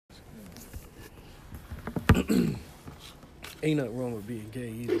Ain't nothing wrong with being gay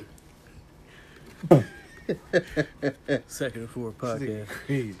either. Second and Forward podcast.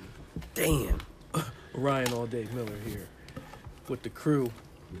 Crazy. Damn. Ryan All Day Miller here with the crew.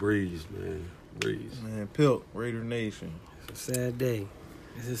 Breeze, man. Breeze. Man, Pilt, Raider Nation. It's a sad day.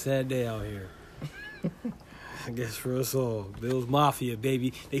 It's a sad day out here. I guess for us all. Bills Mafia,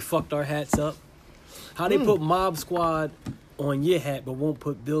 baby. They fucked our hats up. How they put Mob Squad on your hat, but won't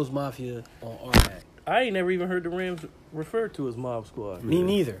put Bills Mafia on our hat? I ain't never even heard the Rams referred to as Mob Squad. Me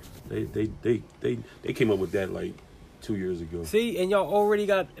neither. They came up with that like 2 years ago. See, and y'all already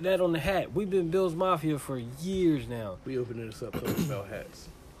got that on the hat. We've been Bills Mafia for years now. We opening this up talking about hats.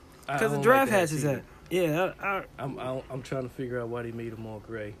 Because the draft hats is that. Yeah, I'm trying to figure out why they made them all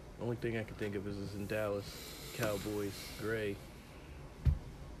gray. The only thing I can think of is in Dallas, Cowboys, gray.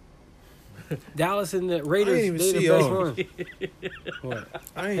 Dallas and the Raiders, I ain't they even the see best ours. ones. What?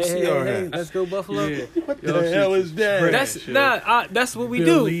 I ain't see our hats. Let's go Buffalo. Yeah. What the hell is that? That's what we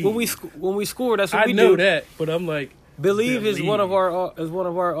Believe. do when we score. That's what we do. I know that, but I'm like, Believe is one of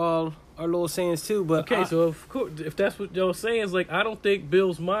our little sayings too. But okay, so if that's what y'all saying, is like I don't think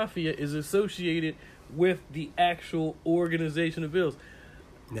Bills Mafia is associated with the actual organization of Bills.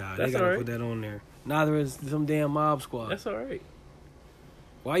 Nah, That's they gotta all right. put that on there. Neither is some damn Mob Squad. That's all right.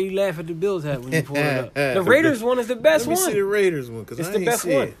 Why you laugh at the Bills hat when you pull it up? The Raiders one is the best Let me one. see the Raiders one, because It's I the ain't best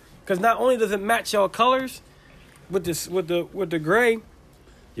see one. it. Because not only does it match y'all colors with the gray,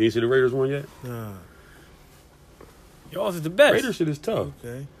 You ain't see the Raiders one yet? Nah, y'all's is the best. Raiders shit is tough.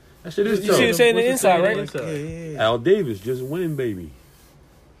 okay. That shit is You tough. see it saying the What's it inside, saying right? on the Yeah, inside? yeah. Al Davis just win, baby.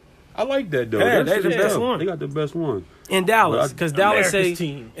 I like that though. Yeah, That they shit the is best tough. one. They got the best one. In Dallas, Well, because Dallas America's say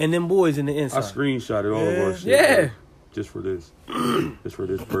team. and them boys in the I inside. screenshotted all of our shit. Yeah. bro, just for this. Just for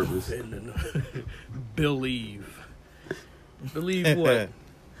this purpose. And then, believe what?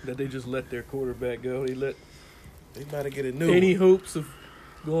 That they just let their quarterback go. They let They about to get a new any one hopes of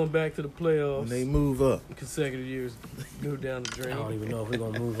going back to the playoffs when they move up. consecutive years go down the drain. I don't even know if we're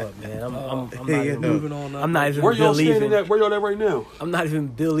gonna move up, man. I'm not Yeah, even no. Moving on. I'm not even Where y'all believing. standing at? Where y'all at right now? I'm not even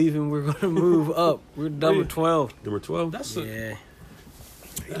believing we're gonna move up. We're number 12. Number 12? That's Yeah.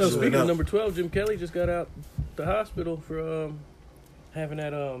 No, speaking up. of number 12, Jim Kelly just got out the hospital for having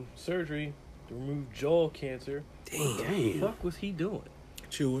that surgery to remove jaw cancer. What the Damn. fuck was he doing?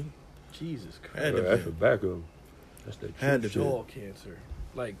 Chewing. Jesus Had Christ. to That's the backup. That's that Had to be. Jaw cancer.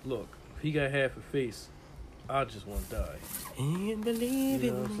 Like, look, if he got half a face, I just want to die. And believe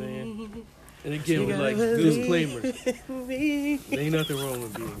You know what I'm in saying? me. And again, with like disclaimers. Ain't nothing wrong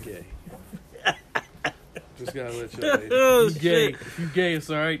with being gay. Just gotta let y'all know. If you gay, if you gay, it's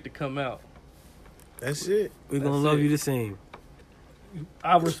alright to come out. That's it. We're gonna That's love it. you the same.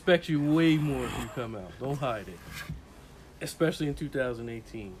 I respect you way more if you come out. Don't hide it. Especially in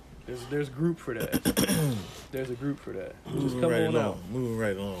 2018. There's a group for that. There's a group for that. Just Moving come right on along. out. Moving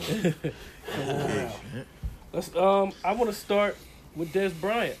right along. Come on Yeah. out. Let's I want to start with Dez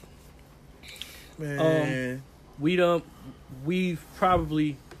Bryant. Man. We've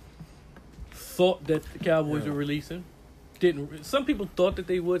probably thought that the Cowboys Yeah. were releasing. Didn't. Some people thought that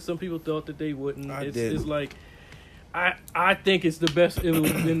they would. Some people thought that they wouldn't. It's didn't. like I think it's the best. It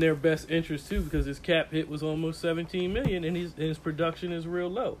was in their best interest too, because his cap hit was almost $17 million, and his production is real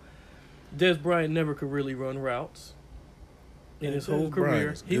low. Dez Bryant never could really run routes in Yeah, his Dez whole Bryant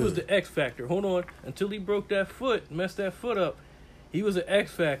career. is He was good. the X factor. Hold on, until he broke that foot, messed that foot up. He was an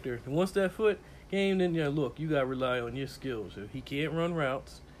X factor. And once that foot came, then look, you got to rely on your skills. If he can't run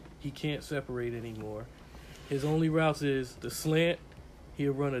routes, he can't separate anymore. His only routes is the slant.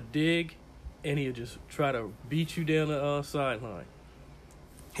 He'll run a dig, and he'll just try to beat you down the sideline.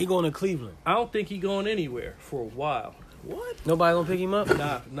 He going to Cleveland. I don't think he's going anywhere for a while. What? Nobody gonna pick him up.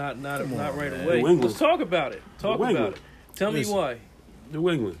 Not on, right man. away. New England. Let's talk about it. Talk New about England. it. Tell Listen. me why. New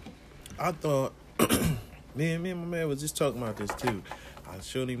England. I thought me and my man was just talking about this too. I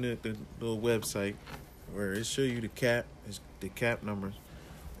showed him the little website where it show you the cap numbers.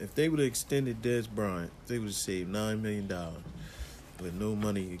 If they would have extended Dez Bryant, they would have saved $9 million with no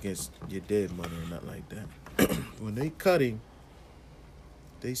money against your dead money or nothing like that. When they cut him,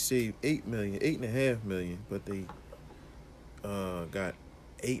 they saved $8.5 million, but they got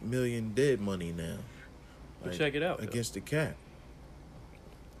 $8 million dead money now. But check it out, though. Against the cap.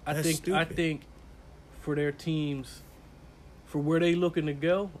 I That's stupid. think for their teams, for where they looking to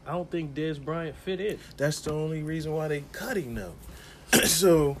go, I don't think Dez Bryant fit in. That's the only reason why they cut him now.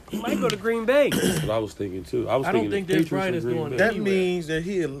 So He might go to Green Bay. That's what I was thinking too. I don't thinking think the Dez Patriots Bryant and is Green going Bay. to- that Anywhere. means that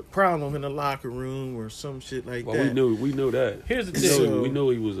he a problem in the locker room or some shit like Well, that. we know that. Here's the We know, thing. we know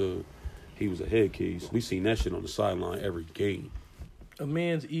he was a head case. We seen that shit on the sideline every game. A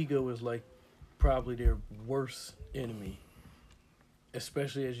man's ego is like probably their worst enemy.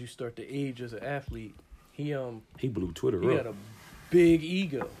 especially as you start to age as an athlete, he blew Twitter he up. got a big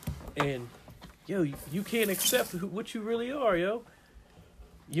ego, and yo, you can't accept what you really are, yo.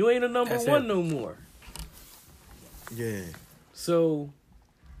 You ain't a number one no more. Yeah. So,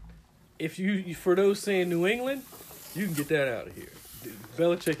 if you for those saying New England, you can get that out of here.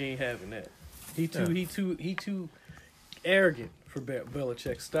 Belichick ain't having that. He too arrogant for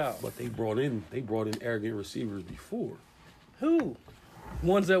Belichick's style. But they brought in arrogant receivers before. Who?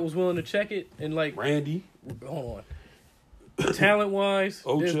 Ones that was willing to check it and like Randy. Hold on. Talent wise,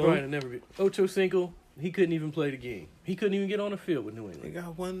 Ocho. Dez Bryant never be. Ocho Cinco, he couldn't even play the game. He couldn't even get on the field with New They England.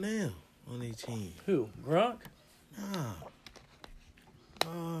 got one now on their team. Who? Gronk? Nah.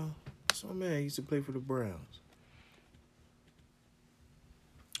 Some man used to play for the Browns.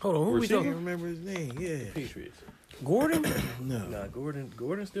 Hold on, who we I can't talking? remember his name. Yeah. Patriots. Gordon? No. Nah,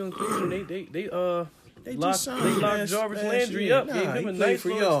 Gordon's still in Cleveland. They They locked just signed Jarvis last Landry year. up, Nah, gave him he a played nice for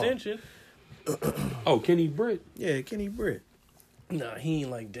little y'all. extension. Oh, Kenny Britt. Yeah, Kenny Britt. Nah, he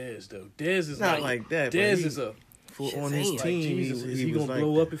ain't like Dez though. Dez is Not like that, but Dez he- is a On his like team, Jesus. Is he was gonna like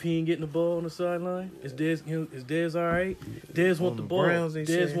blow that. up if he ain't getting the ball on the sideline? Is Dez all right? Dez want the the ball. Browns, they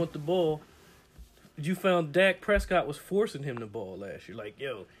Dez say. want the ball. You found Dak Prescott was forcing him the ball last year. Like,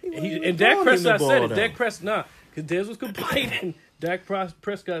 yo. wasn't even And Dak throwing him the Prescott said ball, it. though. Dak Prescott, because Dez was complaining. Dak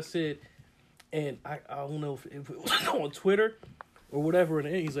Prescott said, and I don't know if it was on Twitter or whatever,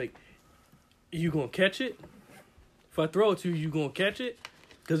 and he's like, you going to catch it? If I throw it to you, you going to catch it?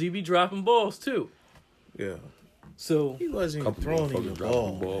 Because he be dropping balls, too. Yeah. So, He wasn't even Couple throwing him motherfuckers the dropping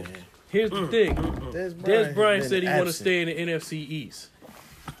ball. balls. Man. here's the thing. Dez Bryant has said he been want to absent. stay in the NFC East.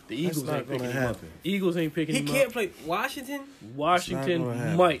 The Eagles not ain't picking gonna him up. happen. Eagles ain't picking He him can't up. play Washington, Washington gonna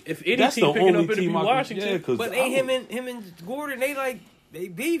happen. might. If any That's team the picking only up, it'll be team Washington. Yeah, because but ain't him and Gordon? They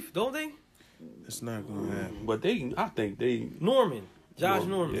beef, don't they? It's not going to happen. But I think they. Norman, Josh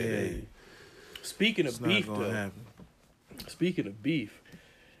Norman. Yeah. Speaking of It's beef, not going to though. happen. Speaking of beef,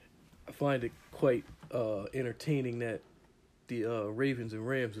 I find it quite entertaining that the Ravens and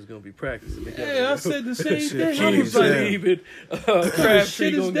Rams is going to be practicing together. Yeah, I said the same Shit, thing. I funny Can't was as like, hell. believe it. shit Crabtree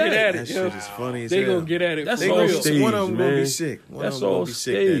is gonna get that? at That it, shit yo. is funny as They hell. gonna get at it That's for all real. stage, One of them going to man. be sick. One That's of them all going to be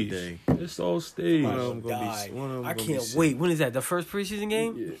sick that stage. day. It's all stage. One of them going to Die. be one of them I gonna be can't sick. wait. When is that? The first preseason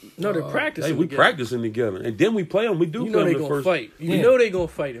game? No, they're practicing. Hey, we together. practicing together, and then we play them. We do You play know they them the gonna first. fight. You Yeah. know they gonna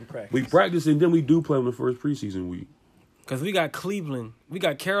fight in practice. We practice, and then we do play them the first preseason week. Because we got Cleveland, we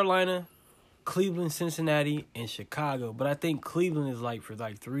got Carolina, Cleveland, Cincinnati, and Chicago. But I think Cleveland is for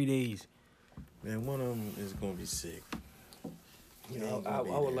 3 days. Man, one of them is going to be sick. He You know, ain't I gonna be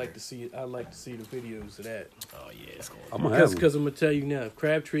would there. like to see it. I'd like to see the videos of that. Oh yeah, it's going. I'm gonna have them. Because I'm gonna tell you now, if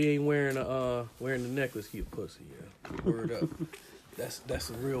Crabtree ain't wearing the necklace, he a pussy. Yeah, word up. That's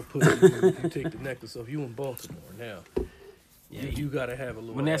a real pussy. If you take the necklace off, you in Baltimore now. Yeah, You gotta have a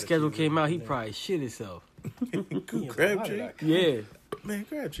little. when that attitude schedule came out, he there. probably shit himself. Cool, Yeah, Crabtree. why did I- Yeah, Man,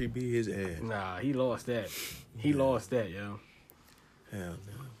 Crabtree beat his ass. nah, he lost that. He lost that, yo. Hell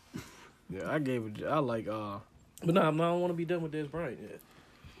no. Yeah, I gave it. I like. But no, I don't want to be done with Dez Bryant yet.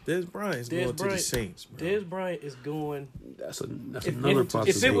 Dez Bryant's going to the Bryant- Saints, bro. Dez Bryant is going. That's If, another if, possibility.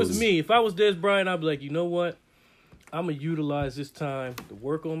 if it was me, if I was Dez Bryant, I'd be like, you know what? I'm gonna utilize this time to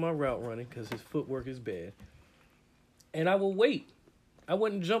work on my route running because his footwork is bad, and I will wait. I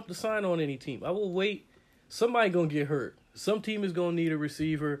wouldn't jump to sign on any team. I will wait. Somebody gonna get hurt. Some team is gonna need a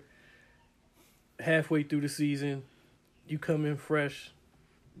receiver halfway through the season. You come in fresh,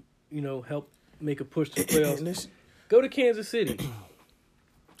 help make a push to the And playoffs. this, Go to Kansas City.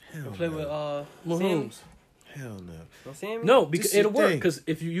 hell play no. with Mahomes. Hell no. Sammy. No, because This is it'll the work. thing. Because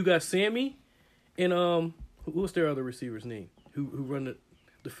if you got Sammy and what's their other receiver's name? Who run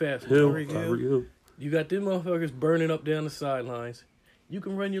the fast? Hill, Tyreek Hill. Tyreek Hill. You got them motherfuckers burning up down the sidelines. You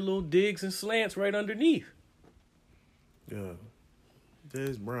can run your little digs and slants right underneath. Yeah.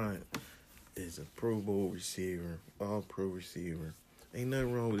 Dez Bryant is a Pro Bowl receiver, all pro receiver. Ain't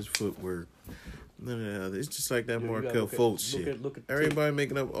nothing wrong with his footwork. None of that other. It's just like that You gotta Markel look at- Fultz look shit. at- look at the Everybody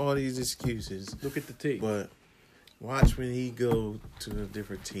making up all these excuses. Look at the tape. But watch when he go to a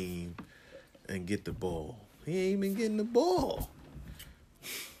different team and get the ball. He ain't even getting the ball.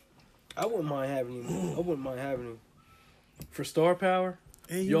 I wouldn't mind having him. I wouldn't mind having him. For star power,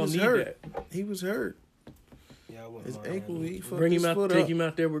 And he y'all was need hurt. that. He was hurt. Yeah, I wouldn't His mind ankle, having he him. fucked Bring his him out, foot take up. him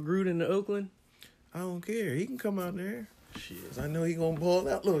out there with Gruden to Oakland. I don't care. He can come out there. Shit. 'Cause I know he gonna ball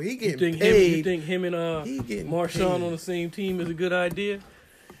out. Look, he You getting think paid. him and He getting Marshawn paid. on the same team is a good idea?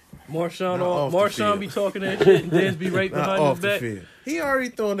 Not off the Marshawn field. be talking that shit and Dez be right Not behind off his the back. field. He already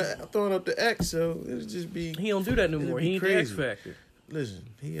throwing up the X, so it'll just be. He don't do that no It'd more. be He ain't the X crazy. Factor. Listen,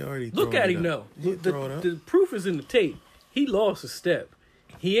 he already. Look throwing at it him up. though. He throwing up. The proof is in the tape. he lost a step.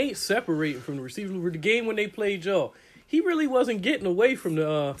 He ain't separating from the receiver. The game when they played y'all, he really wasn't getting away from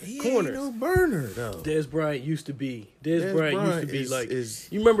the corners. Ain't no burner though. Dez Bryant used to be. Dez Bryant used to be like. is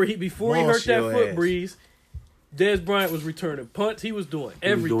You remember before he hurt that your foot, ass. Breeze. Dez Bryant was returning punts. He was doing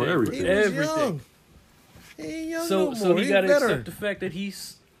everything. doing everything. He was Everything. young. He ain't young So no more. so he got to better. accept the fact that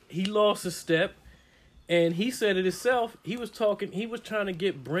he lost a step, and he said it himself. He was trying to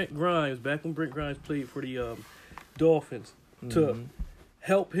get Brent Grimes back when Brent Grimes played for the Dolphins to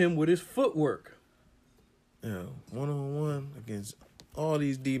help him with his footwork. Yeah, 1-on-1 against all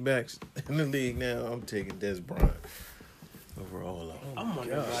these D-backs in the league now. I'm taking Dez Bryant over all of them. I'm on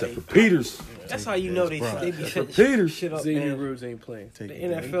Except for Peters. That's how you know they Bryant. be Except setting Peters. shit up, Xavier man. Rhodes ain't playing. Take The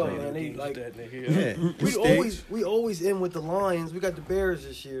it. NFL, man, they like that nigga. Yeah, we always end with the Lions. We got the Bears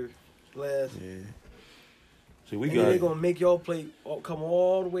this year, last. Yeah. See, we And they're got gonna make y'all come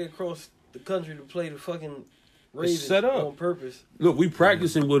all the way across the country to play the fucking Ravens set up. on purpose. look. We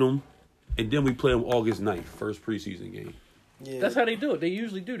practicing with them, and then we play them August 9th, first preseason game. Yeah, That's how they do it. They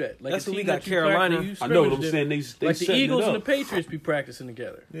usually do that. Like That's a what we team got that you Carolina. practice, you I know what I'm scrimmage saying. them. They Like the setting Eagles it and the up. Patriots be practicing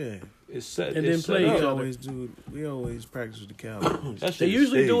together. Yeah. It's set. And it's then play set each up. other. We always practice with the Cowboys. That shit They is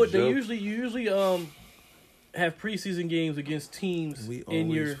usually do it. staged, They yo. usually have preseason games against teams We in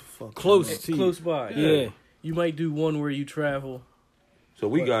always your fuck close them up. to you. close by. Yeah. You might do one where you travel. So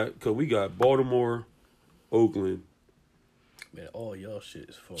we got Baltimore, Oakland. Man, all y'all shit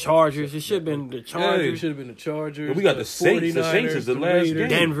is fun. Chargers. It should have been the It Chargers. should have been the Chargers. We got the Saints. The Saints is the last Raiders. game.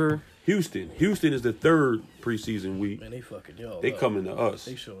 Denver. Houston is the third preseason week. Man, they fucking y'all. They up. coming to us.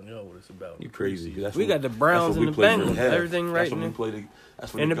 They showing y'all what it's about. You crazy? That's We when- got the Browns that's when and we the play for Bengals. half. Everything right That's when we in play the.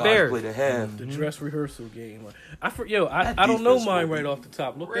 That's when And the the guys Bears. play the half. The dress rehearsal game. I That don't know defense mine gonna right be off the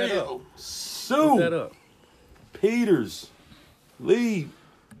top. Look that up. Real. Look that Sue up. Peters, Lee.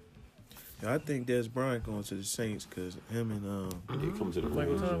 I think Dez Bryant going to the Saints because him and They come to the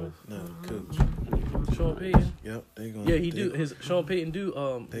Michael Rams. Thomas, the coach. Sean Payton. Yep, they going. Yeah, he do. His Sean Payton do.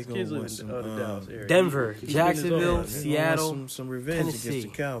 They His gonna kids live want in some, the Dallas area. Denver, He's getting his Jacksonville, own. Seattle, some revenge Tennessee. against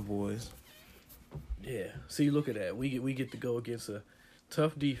the Cowboys. Yeah. See, look at that. We get to go against a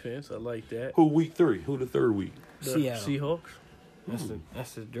tough defense. I like that. Who week 3? Who the third week? The Seattle. Seahawks.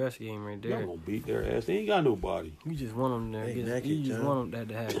 That's the dress game right Y'all there. gonna beat their ass. They ain't got nobody. You just want them there. They You naked, just John. want them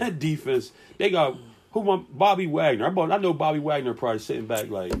that to happen. That defense, they got Bobby Wagner. I know Bobby Wagner probably sitting back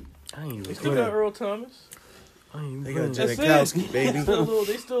like, I ain't even They still put got it. Earl Thomas. I ain't even They put got it. That's Janikowski, it. baby.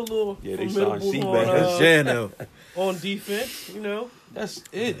 They still a little Yeah, they formidable signed on, Seabass. Jano. on defense. You know. that's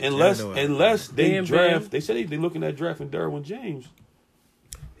it. Yeah, Unless I know. unless they Bam, draft, Bam. they said they looking at drafting Derwin James.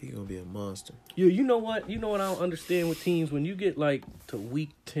 He gonna be a monster. You know what? You know what I don't understand with teams when you get like to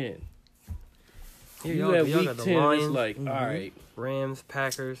week 10. Here, You y'all, at y'all week got the 10, it's Lions, like, all right, Rams,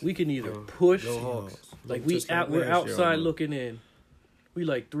 Packers. we can either Go push, Go Hawks. like Just like we're last year outside almost. looking in. We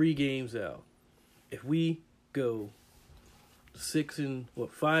like 3 games out. If we go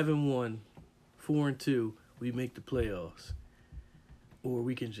 5-1, 4-2, we make the playoffs. Or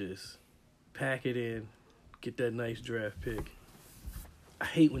we can just pack it in, get that nice draft pick. I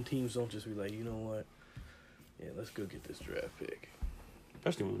hate when teams don't just be like, you know what? Yeah, let's go get this draft pick.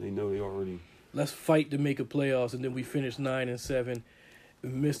 Especially when they know they already. Let's fight to make a playoffs, and then we finish 9-7, we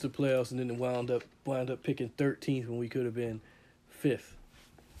missed the playoffs, and then wound up picking 13th when we could have been 5th.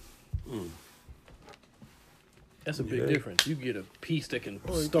 Mm. That's a big Yeah. difference. You get a piece that can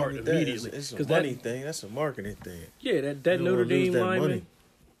Oh, you start think that immediately. It's a 'Cause money thing. That's a marketing thing. Yeah, You that don't Notre wanna lose Dame that lineman. money.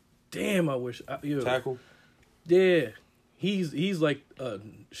 Damn, I wish. Tackle. Yeah, he's like a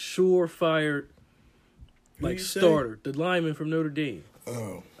surefire Who like you say? starter. The lineman from Notre Dame.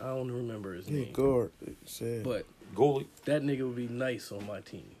 Oh, I don't remember his he name, guard. It said. but Goalie. that nigga would be nice on my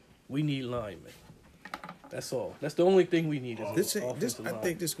team. We need linemen. That's all. That's the only thing we need. Is This, an this, offensive I line.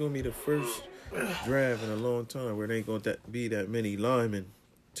 think this gonna be the first draft in a long time where there ain't gonna be that many linemen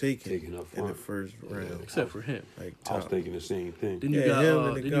Taken taken up in the front. first round. except for him. Like I was top. thinking the same thing. Then you Yeah, got him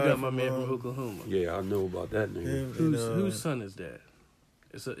and the then you guy got my from, man from Oklahoma. Yeah, I know about that nigga. Him Whose and, whose son is that?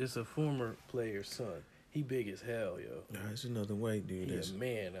 It's a former player's son. He big as hell, yo. Nah, it's another white dude. He That's, a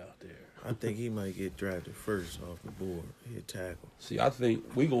man out there. I think he might get drafted first off the board. He'll tackle. See, I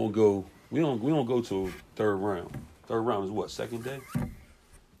think we gonna go. We don't go to third round. Third round is what? Second day.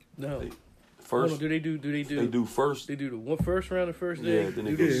 No. They- Hold First. on, do they do They do first. They do the one first round the first day? Yeah, then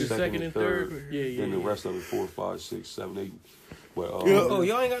they do go the second and third. Yeah. Then the rest of it 4, 5, 6, 7, 8. Well, Oh,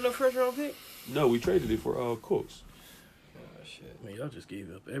 y'all ain't got no first round pick? no, we traded it for Cooks. Oh, shit. Man, y'all just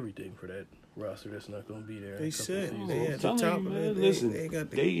gave up everything for that roster that's not going to be there. in They a couple said seasons. they had the Telling top you, of man, it. listen, They got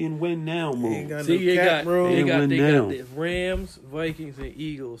the, they in win now they ain't mode. got See, no they cap got, room. they got win they now. got the Rams, Vikings, and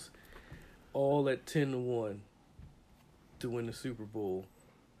Eagles all at 10-1. to win the Super Bowl,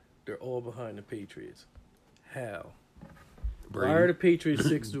 they're all behind the Patriots. How? Why are the Patriots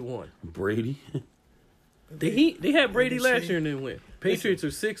 6-1? Brady. They had Brady last year and didn't win. Patriots are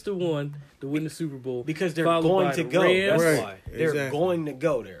 6-1 to win the Super Bowl because they're followed going by to the go. Rams. That's Right. why they're Exactly. going to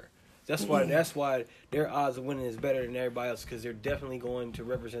go there. That's why their odds of winning is better than everybody else because they're definitely going to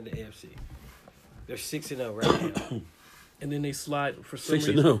represent the AFC. They're 6-0 right now. And then they slide for some 6-0.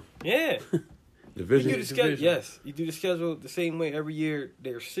 reason. Yeah. Division. You do the schedule. Division. Yes, you do the schedule the same way every year.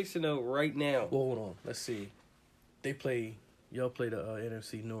 They're 6-0 right now. Well, hold on. Let's see. Y'all play the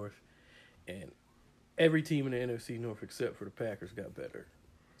NFC North, and every team in the NFC North except for the Packers got better.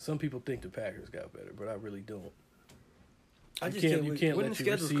 Some people think the Packers got better, but I really don't. You can't let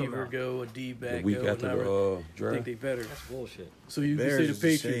your receiver go, a D The back week go, and after not the really draft. think they better. That's bullshit. So you can Bears say the is the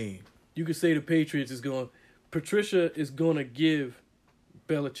Patriots. same. You could say the Patriots is going. Patricia is going to give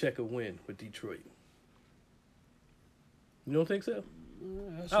Belichick a win with Detroit. You don't think so?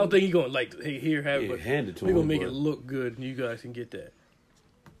 I don't think he's going to have it. hand it to We're him. going to make but it look good, and you guys can get that.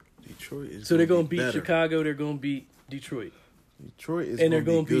 Detroit is So they're going to be beat better. Chicago. They're going to beat Detroit, Detroit is and they're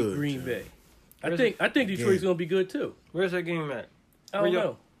going to beat good, Green John. Bay. Where's I think Detroit's going to be good too. Where's that game at? I don't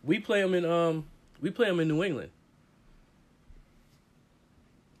know. We play them in New England.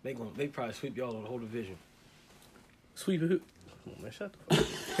 They probably sweep y'all on the whole division. Sweep who? Come on, man, shut the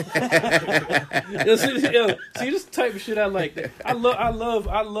fuck up. See this type of shit I like. I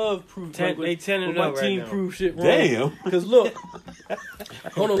love proof. They 10-0 my right team now. prove shit wrong. Damn. Because look,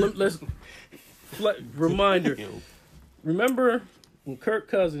 hold on. Let's reminder. Remember when Kirk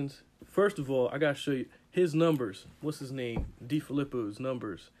Cousins? First of all, I gotta show you his numbers. What's his name? DiFilippo's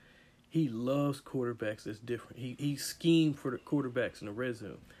numbers. He loves quarterbacks that's different. He schemed for the quarterbacks in the red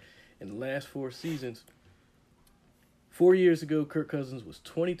zone. In the last 4 seasons, 4 years ago, Kirk Cousins was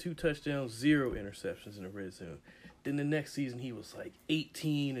 22 touchdowns, 0 interceptions in the red zone. Then the next season, he was like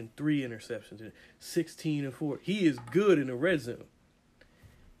 18 and 3 interceptions, and 16 and 4. He is good in the red zone.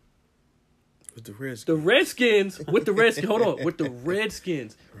 With the Redskins. Hold on, with the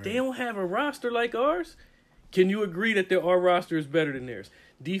Redskins, right. They don't have a roster like ours. Can you agree that our roster is better than theirs,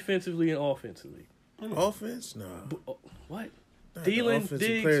 defensively and offensively? Offense? No. What? Not Thielen, the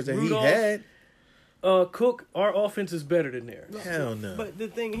Diggs, players that Rudolph, he had. Cook. Our offense is better than theirs. Hell no. But the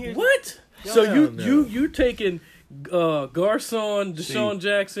thing here, What? Hell So no. you taking Garcon, Deshaun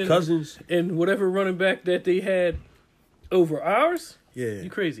Jackson, Cousins, and whatever running back that they had over ours? Yeah. You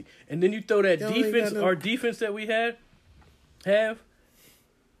crazy. And then you throw that Y'all ain't defense, got no- our defense that we have.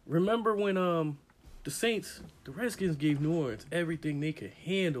 Remember when the Saints, the Redskins gave New Orleans everything they could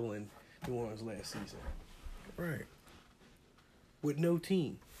handle in New Orleans last season Right. with no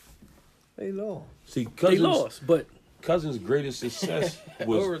team. They lost. see, They Cousins, lost, but Cousins' greatest success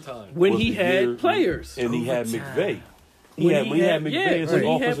was overtime. when was he the had year- players. and he had Overtime. McVay. He had McVay as his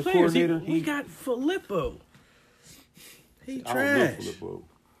offensive coordinator. We got Filippo. He I don't know trash. Filippo.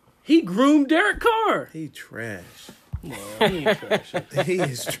 He groomed Derek Carr. He trash. Come on, he ain't trash. He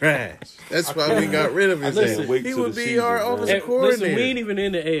is trash. That's why we got rid of his Listen, ass. wait He till would the be season, our bro. offensive And coordinator. listen, we ain't even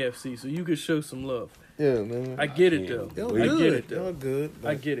in the AFC, so you could show some love. Yeah, man. I get it, can't. though. Y'all I good. get it, Y'all though. good.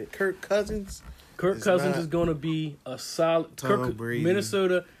 I get it. Kirk Cousins. Kirk It's Cousins not is going to be a solid. Tom Brady.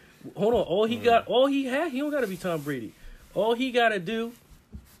 Minnesota. Hold on. All he don't got to be Tom Brady. All he got to do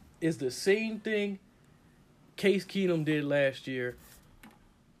is the same thing Case Keenum did last year,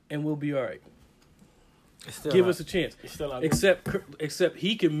 and we'll be all right. Give us a chance. Except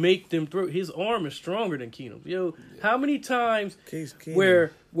he can make them throw. His arm is stronger than Keenum. Yo, how many times Case Keenum.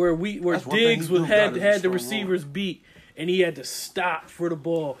 where That's one Diggs thing he do had got is a the strong receivers beat and he had to stop for the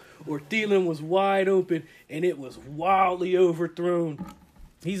ball, or Thielen was wide open and it was wildly overthrown.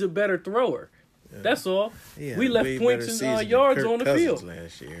 He's a better thrower. That's all. He had We a left way points better and season than yards Kirk on the Cousins field.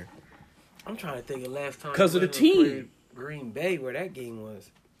 last year. I'm trying to think of last time 'Cause of the New England team. played Green Bay, where that game was,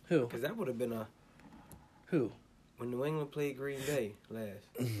 Who? because that would have been Who? when New England played Green Bay last.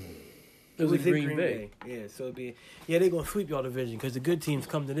 It was in Green Bay. Yeah, so it'd be they're gonna sweep y'all division because the good teams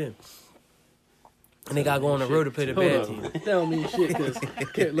come to them, and they got to go on the road to play the Hold bad on. team. That don't mean shit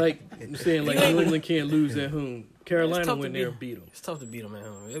because, like I'm saying, like New England can't lose at home. Carolina went there and beat them. It's tough to beat them at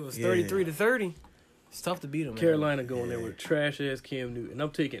home. It was Yeah. 33-30. It's tough to beat them. Carolina going there with trash ass Cam Newton.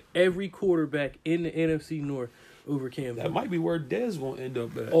 I'm taking every quarterback in the NFC North over Cam That Newton. might be where Dez gonna end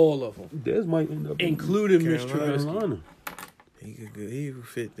up at. All of them, Dez might end up including Mitch Carolina. Trubisky. Carolina. He would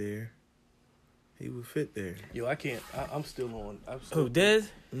fit there. He would fit there. Yo, I can't. I'm still on. Who, Dez?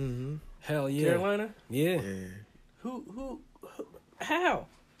 Mm-hmm. Hell yeah. Carolina? Yeah. Yeah. Who? How?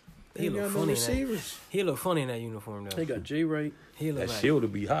 They He ain't look got no funny in that. receivers. He look funny in that uniform though. They got Jay Wright. He look That like. shield will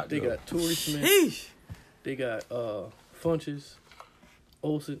be hot. They though. got Torrey Smith. Sheesh. They got Funches,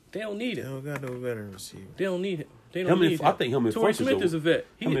 Olsen. They don't need They it. don't got no veteran receiver. They don't need it. They don't need I it. think him and Torrey Funches Smith is a vet.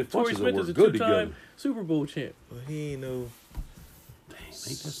 him and Torrey Funches Smith will is a work good two-time together. Super Bowl champ. But he ain't no Ain't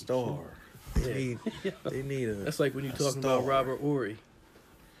that star. They need a. That's like when you're talking star. about Robert Ory.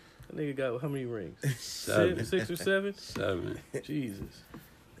 That nigga got how many rings? 7. 6 or 7? 7. Jesus.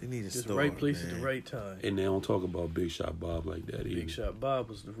 They need a Just star. right place man. at the right time. And they don't talk about Big Shot Bob like that either. Big Shot Bob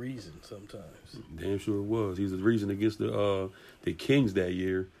was the reason sometimes. Damn sure it was. He's the reason against the Kings that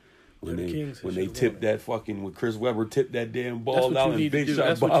year. When Yeah, the they Kings when they should've tipped won it. that fucking when Chris Webber tipped that damn That's ball what out you and need to Big do. Shot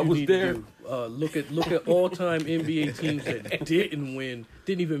That's what Bob you was need there. to do. Look at all-time NBA teams that didn't win,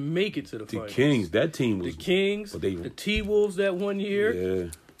 didn't even make it to the The finals. Kings, that team was The Kings, but they- the T-Wolves that one year,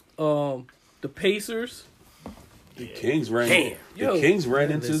 yeah. The Pacers. The Kings ran. Damn. The Yo, Kings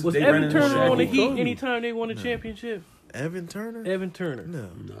ran into. Was they Evan ran into Turner Shaq on the and Heat Kobe. anytime they won a championship? Evan Turner? Evan Turner. No.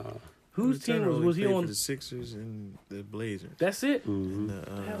 Nah. Whose Evan team Turner only was he played on? For the Sixers and the Blazers. That's it? Mhm. No, What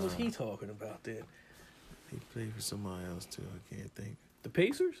the hell was he talking about then? He played for somebody else too. I can't think. The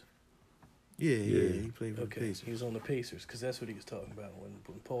Pacers? Yeah, Yeah. he played for the Okay, Pacers. he was on the Pacers because that's what he was talking about when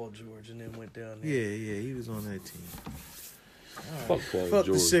Paul George and then went down there. Yeah, he was on that team. Fuck Paul Fuck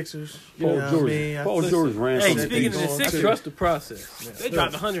George. the Sixers. Paul You know what I George. mean? Paul Listen, George ran. Hey, something speaking of deep. the on, I Sixers, trust the process. they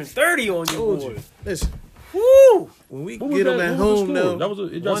dropped 130 on you, Told boy. you. Listen, Woo! when we What was get them that? at What was the home score? though, That was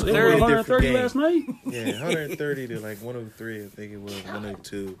it. Just 130. 130 last night. yeah, 130 to like 103. I think it was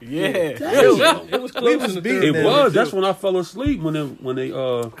 102. Yeah. It was close We was in the beating third. It them. was. That's when I fell asleep when they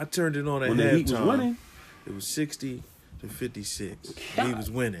I turned it on at when the Heat was halftime. winning. It was 60 to 56. He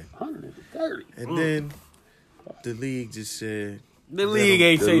was winning, 130. and then the league just said, The league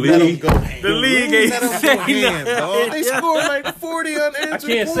ain't The say league- "Let nothing. them go." The league ain't Let 'em say go ham, nothing. dog. They scored like 40 unanswered I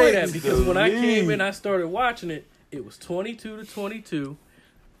can't points. say that because when I came league. in, I started watching it. It was 22-22.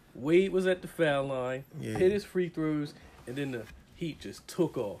 Wade was at the foul line, Yeah. hit his free throws, and then the Heat just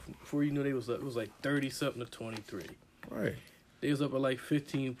took off. Before you knew, it was like 30-something to 23. Right. They was up at like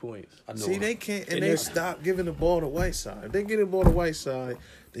 15 points. I know. See, they can't, and And they they're- stopped giving the ball to Whiteside. If they get the ball to Whiteside,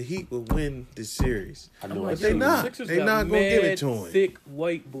 the Heat will win the series. I I'm know. like, But they yo, the not. Sixers They got not gonna give it to mad, him. Thick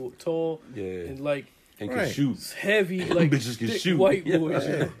white boy, tall, Yeah. and like And can Right. shoot. heavy, like Bitches can thick shoot. white Yeah. boys.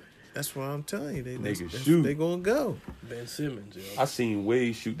 Yeah. That's why I'm telling you, They can that's- shoot. They gonna go. Ben Simmons, yo. I seen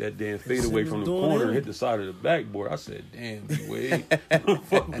Wade shoot that damn fadeaway from the doing corner him. and hit the side of the backboard. I said, "Damn, Wade, what the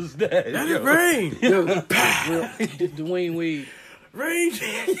fuck was that?" Let Yo. it rain. Dwayne Wade, Rain.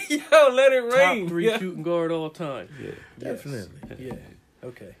 Yo, let it top rain. 3 Yeah. shooting guard all time. Yeah. Yes. Definitely. Yeah.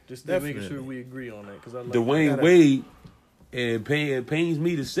 Okay. Just Definitely. making sure we agree on that because I like Dwayne gotta- Wade, and it pains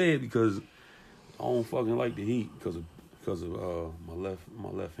me to say it because I don't fucking like the Heat because of my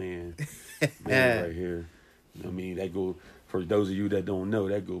left hand man right here. I mean, that go for those of you that don't know,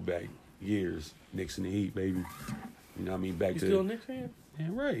 that go back years. Knicks and the Heat, baby. You know what I mean? Back You to still a Knicks fan? yeah,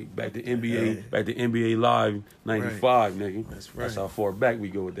 right. Back to NBA, Yeah. back to NBA Live '95, nigga. That's That's right. how far back we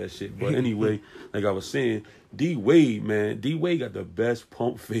go with that shit. But anyway, like I was saying, D Wade, man, D Wade got the best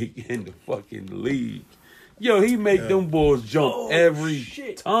pump fake in the fucking league. Yo, he make them boys jump Oh, every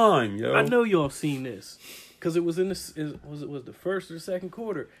shit. time, yo. I know y'all seen this because it was in the was the first or the second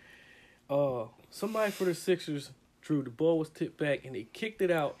quarter. Somebody for the Sixers drew the ball was tipped back and they kicked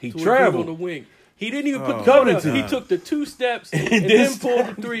it out. He to a dude traveled. on the wing. He didn't even put the Covington. ball up. He took the 2 steps and then then pulled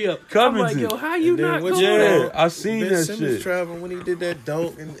the 3 up. Covington. I'm like, yo, how you And then not what going you Yeah, there? I seen Ben that Simmons shit. traveled when he did that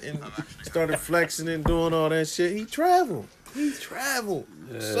dunk and started flexing and doing all that shit. He traveled.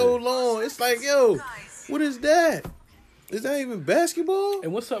 So long. It's like, yo, what is that? Is that even basketball?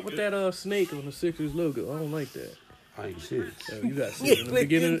 And what's up with that snake on the Sixers logo? I don't like that. I ain't shit. Yo, you got to in the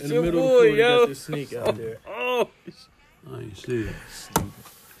beginning, in the your middle boy, of the court, you yo. got this snake out there. Oh, I ain't shit.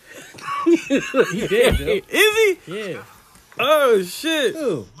 He did, yo. is he? Yeah, Oh shit.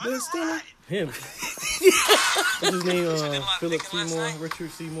 Who? Ben Stiller? him. What's his name? Philip Seymour,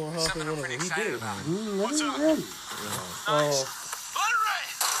 Richard Seymour Hoffman, one of them. He did.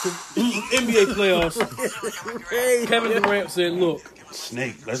 NBA playoffs. Kevin Durant said, "Look,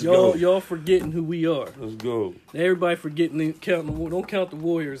 Snake, let's y'all, go. y'all forgetting who we are. Let's go. Everybody forgetting to don't count the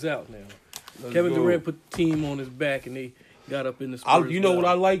Warriors out now." Let's Kevin go. Durant put the team on his back, and they got up in the Spurs. You know what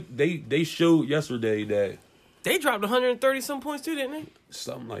I like? They showed yesterday that They dropped 130 some points too, didn't they?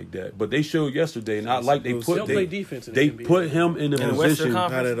 something like that. But they showed yesterday, and I like they They put don't play defense in they the NBA. put him in the In the Western position.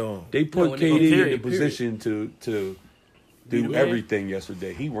 Conference? Not at all. They put No, in the KD in the period. position to Be do the man. everything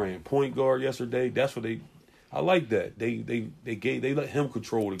yesterday. He ran point guard yesterday. That's what they. I like that. They let him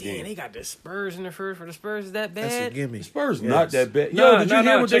control the Damn, game. they got the Spurs in the first. For the Spurs is that That's a bad? gimme. The Spurs Yes. not that bad. Nah, Yo, did you nah,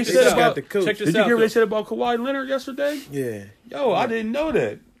 hear nah, what they check this said out. about? the coach. Check this Did you out, hear what though. they said about Kawhi Leonard yesterday? Yeah. Yo, I didn't know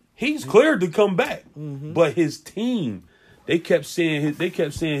that. He's cleared to come back, but his team they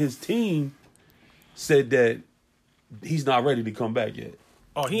kept saying his team said that he's not ready to come back yet.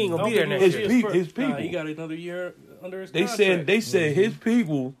 Oh, he ain't gonna be I there don't next think year. His people. Nah, he got another year under his They contract. said his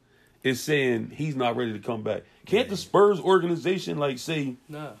people is saying he's not ready to come back. Can't the Spurs organization like say,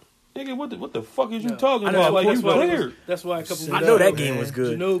 Nah. nigga, what the fuck is you No. talking I know, about? Like that's you why it was- cleared. That's why a couple. Set I weeks know up, that ago, game man. was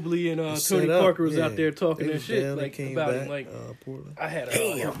good. Ginobili and Set Tony up, Parker was yeah. out there talking They that was shit down, they like came about back, him. Like Portland. I had a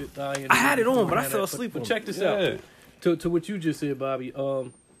Damn. bit dying. I had it on, but I fell asleep But on check it. this Yeah. out. To what you just said, Bobby.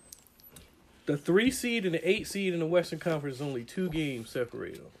 The 3 seed and the 8 seed in the Western Conference is only 2 games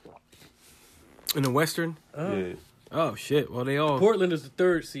separated. In the Western? Yeah. Oh shit! Well, they all. Portland is the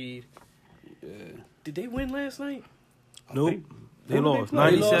 3rd seed. Yeah. Did they win last night? Nope. They Who did lost.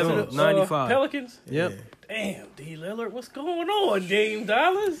 play? They 97, lost to the, 95. Pelicans. Yep. Yeah. Damn, D. Lillard, what's going on, Dame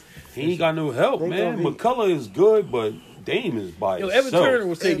Dollars? He ain't got no help, They man. gonna be- McCullough is good, but Dame is by Yo, himself. Evan Turner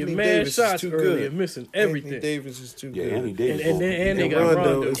was taking Anthony mad Davis is shots too early good. and missing Anthony everything. Davis is too Yeah, good. Anthony Davis. And they And got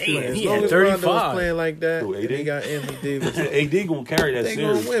Rondo. is playing. Damn, As he long had as Rondo 35. is playing like that, Who, and AD? they got Anthony Davis. AD gonna carry that They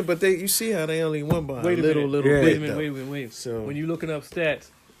series. gonna win, but you see how they only won by Wait a a little minute. bit. Wait a minute. though. Wait a minute. Wait. So When you looking up stats,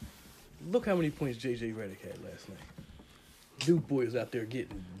 look how many points JJ Redick had last night. Dude, boy was out there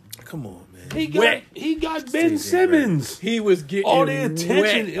getting. come on, man. He got Ben JJ Simmons. He was getting All the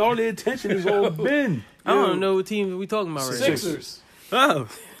attention, wet. all the attention is on Ben. I don't know what team we talking about right now. Sixers. Oh,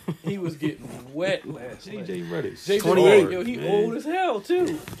 He was getting wet last night. JJ Redick. JJ 28. Yo, he man. old as hell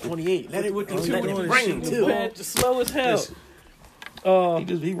too. 28. Let it With the Oh, two yeah, with the doing brain shit too. with Just slow as hell. He running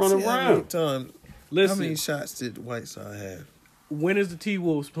See how many around. times? How Listen, many shots did Whiteside have? when is the T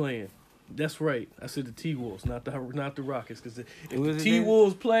Wolves playing? That's right. I said the T Wolves, not the Rockets, because if Who the is it T then?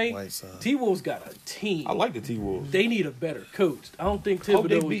 Wolves play, Whiteside. T Wolves got a team. I like the T-Wolves. They need a better coach. I don't think I hope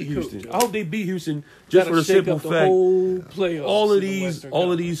they Thibodeau was beat the coach. Houston. yo. I hope they beat Houston just for Gotta the shake simple up the fact whole playoffs all of in the these Western all of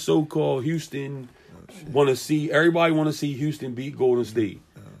Conference. these so-called Houston want to see everybody want to see Houston beat Golden State.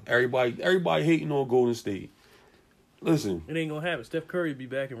 Everybody hating on Golden State. Listen, It ain't gonna happen. Steph Curry will be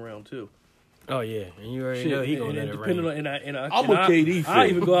back in round 2. oh yeah, and you already Shit, know he gonna and let it depending rain. on I'm a KD I fan.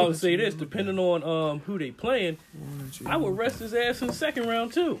 even go out and say this. Depending on who they playing, I would rest his ass in the second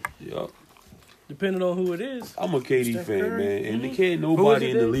round too. yeah, Depending on who it is. I'm a KD Steph fan, Curry? man, and they Mhm. can't Who is nobody it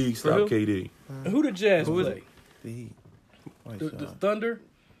in the then? league For stop who? KD. And who the Jazz Who is play? The Heat. The Whiteside. Thunder.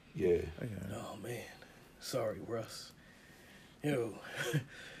 Yeah, I got it. Oh man, sorry, Russ. Yo,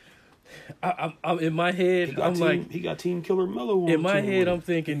 I'm in my head. I'm like, he got Team Killer Mello on in my too. head, I'm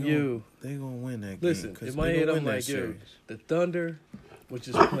thinking, yo. They gonna win that game. Listen, 'cause in my they head, gonna I'm win like, that yo, series. the Thunder was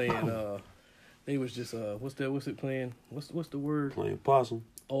just playing. They was just what's it playing? What's the word? playing possum.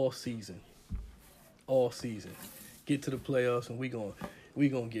 All season. Get to the playoffs and we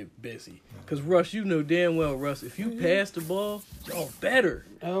gonna get busy. Cause Russ, you know damn well, Russ, if you pass the ball, y'all better.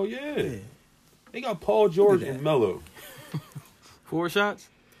 Hell yeah. Yeah. They got Paul George Look at and that. Mello. 4 shots.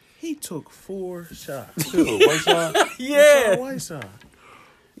 He took 4 shots. Too, Whiteside. Yeah. Whiteside.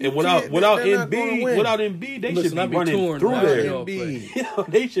 And without they're not gonna Embiid, win. they Listen, should I be be running torn through watching there. y'all play.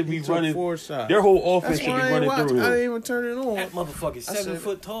 Embiid. They should be He took running. 4 shots. Their whole offense That's should be why I ain't running watch. through I didn't him. even turn it on. That motherfucker's I 7 said-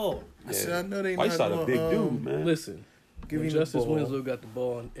 foot tall. I said, I know they Whiteside not a big gonna, dude, man. Listen, give when him the Justice ball. Winslow got the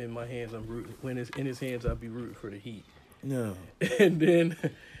ball in my hands, I'm rooting. When it's in his hands, I'll be rooting for the Heat. No. And then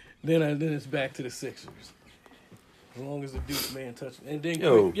it's back to the Sixers. As long as the Duke man touches. And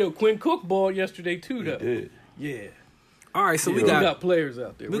then Quinn Cook balled yesterday too, He though. did. Yeah. All right, so Yeah. we We got got players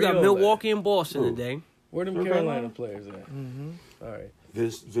out there. we Where got y'all Milwaukee and Boston Who? today. at? Where them Where Carolina Carolina? players at? Mm-hmm. All right.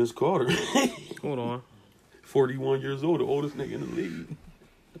 Vince Carter, Hold on. 41 years old, the oldest nigga in the league.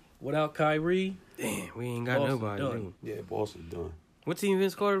 Without Kyrie, Damn, we ain't got Boston nobody. done. do Yeah, Boston done. we? What team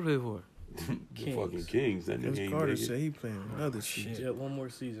Vince Carter play for? The Kings. fucking Kings. That nigga Vince ain't Carter make said it. he playing another season. yeah, one more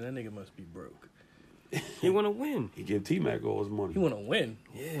season. That nigga must be broke. He want to win. He give T-Mac all his money. He want to win.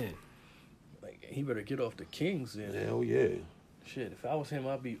 Yeah. Like he better get off the Kings then. Hell yeah. Shit, if I was him,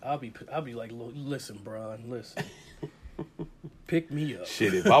 I'd be like, listen, Bron, listen, pick me up.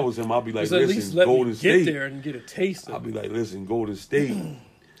 Shit, if I was him, I'd be like, Just at least listen, let Golden me State. get there and get a taste I'd of be it. like, listen, Golden State.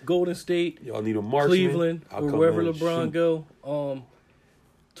 Golden State, Y'all need a marksman. Cleveland, I'll or come wherever in and LeBron shoot. go.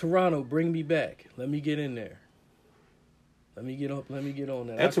 Toronto, bring me back. Let me get in there. Let me get on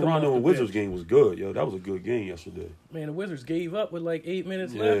that. That I come Toronto off and the Wizards bench. game was good, yo. That was a good game yesterday. Man, the Wizards gave up with like 8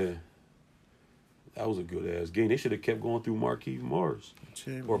 minutes Yeah. left. That was a good ass game. They should have kept going through Marquise Mars. Or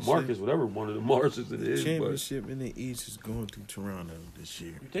Championship- Marcus, whatever one of the Marses it is. But Championship in the East is going through Toronto this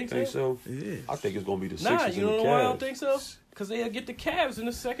year. You think think so? so? It is. I think it's gonna be the Nah, Sixers you and the know why I Cavs. don't think so? Because they'll get the Cavs in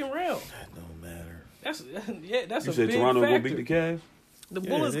the second round. That don't matter. That's You a said big Toronto factor. gonna beat the Cavs? The Yeah,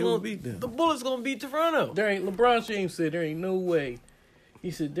 Bullets they will gonna beat them. The Bullets gonna beat Toronto. There ain't LeBron James said there ain't no way.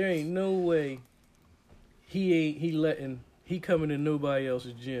 He said there ain't no way he he coming in nobody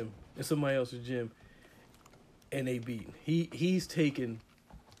else's gym, in somebody else's gym, and they beating. He's taking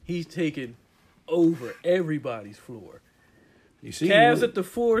over everybody's floor. You see, Cavs at the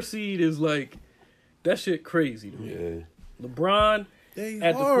 4 seed is like, that shit crazy to me. Yeah. LeBron They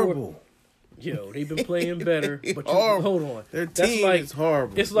at horrible. Yo, they've been playing better, but hold on. Their team is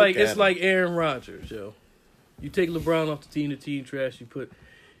horrible. It's like Aaron Rodgers, yo. You take LeBron off the team trash. You put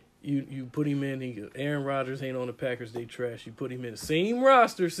him in. Aaron Rodgers ain't on the Packers. They trash. You put him in the same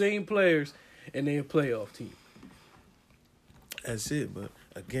roster, same players, and they a playoff team. That's it. But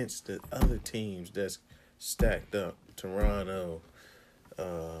against the other teams that's stacked up, Toronto,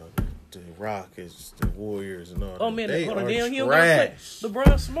 the Rockets, the Warriors, and all. Oh man, they hold on, are he don't trash. play.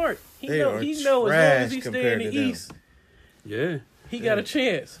 LeBron's smart. He They know are as long as he stay in the compared to them. East, Yeah. he got a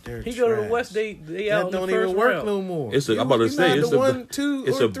chance. They're He go to the trash. West, they out That in the don't first even work round. no more. I'm about to say, you're it's not a the 1, 2,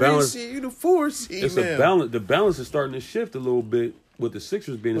 it's or a 3 balance. seed. You the 4 seed It's now. a balance. The balance is starting to shift a little bit with the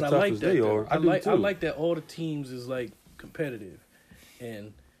Sixers being But as I tough like as that. they though. are. I do too. like that all the teams is like competitive,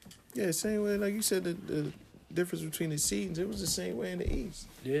 and Yeah, same way. Like you said, the difference between the seasons, it was the same way in the East.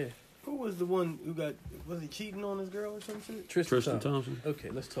 yeah. Who was the one who was he cheating on his girl or some shit? Tristan Thompson.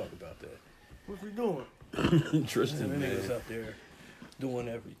 Okay, let's talk about that. What's we doing? Tristan, That nigga's man. out there doing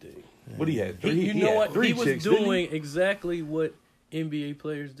everything. What he had? You know what? Three He was chicks, didn't doing exactly what NBA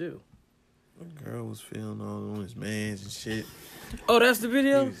players do. The girl was feeling all on his mans and shit. Oh, that's the He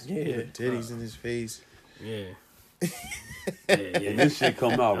video. was putting titties in his face. Yeah. And this shit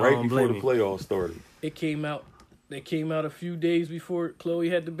come out I right don't before the blame playoffs started. It came out. They came out a few days before Chloe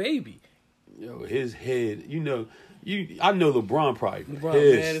had the baby. Yo, his head. I know LeBron probably LeBron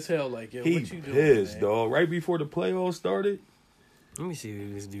pissed. mad as hell. Like, yo, He what you doing, pissed, man? dog. Right before the playoffs started. Let me see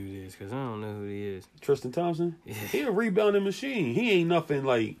who this dude is, because I don't know who he is. Tristan Thompson. Yeah. He a rebounding machine. He ain't nothing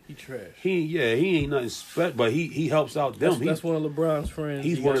like He trash. he ain't nothing special, but he helps out them. That's one of LeBron's friends.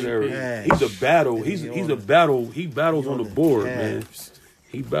 He's He one of got their. you paid. paid. He's a battle. And He's he a on battle. He battles on the board, Cavs. man.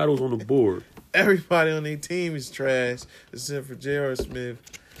 He battles on the board. Everybody on their team is trash except for J.R. Smith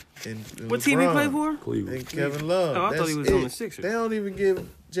and What LeBron team he play for? Cleveland. And Kevin Love. Oh, I thought That's he was it. on the Sixers. They don't even give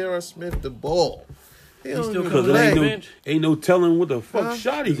J.R. Smith the ball. He don't still even comes Because off there the ain't bench? ain't no telling what the fuck Huh?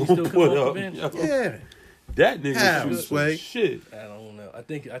 shot he He gonna still come put off the up. bench? Yo. Yeah. That nigga How, shoots some Sway? shit. I don't know. I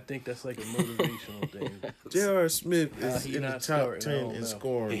think that's like a motivational thing. J.R. Smith is he in the not top starting. I 10 don't in know.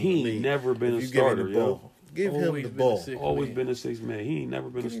 scoring. He in the ain't league. never been If a you give him starter, the yo. ball. Give him Always the been a ball. sixth Always man. been a 6 man. He ain't never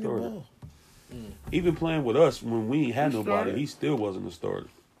been Give a him the starter. ball. Even playing with us when we ain't had He nobody, started. he still wasn't a starter.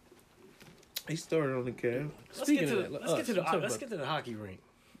 He started on the Cavs. Speaking of that, let's get to the hockey rink.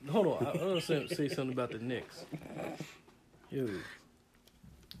 Hold on, I want to say something about the Knicks. Yo,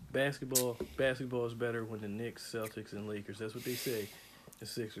 basketball is better when the Knicks, Celtics, and Lakers. That's what they say. The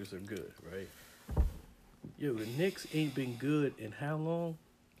Sixers are good, right? Yo, the Knicks ain't been good in how long?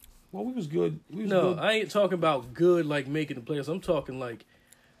 Well, we was good. We was No, good. I ain't talking about good like making the playoffs. I'm talking like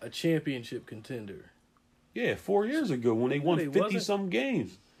a championship contender. Yeah, 4 years ago when they won they 50 wasn't. some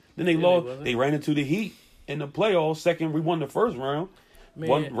games. Then they Yeah, they lost. wasn't. They ran into the Heat in the playoffs. Second, we won the first round.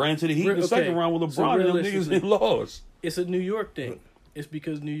 Man, Ran to the Heat in the second round with so LeBron and them niggas realistically- and lost. it's a New York thing. It's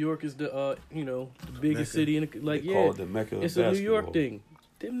because New York is the the biggest Mecca. city in the, like They yeah. call it the Mecca of It's a New York basketball. thing.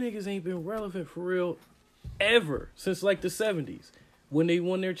 Them niggas ain't been relevant for real ever since like the 70s when they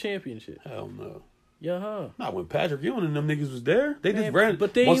won their championship. Hell no. Yeah, huh? Not when Patrick Ewing and them niggas was there. They Man, just ran.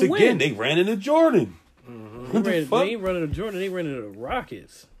 but they once ain't again, win. they ran into Jordan. What the fuck? They ain't running to Jordan. They ran into the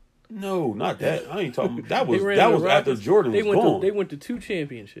Rockets. No, not that. I ain't talking. That They was ran that into was the after Rockets. Jordan They was went gone. they went to 2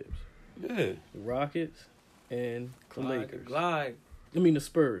 championships. Yeah. The Rockets and the Lakers. Glide. I mean the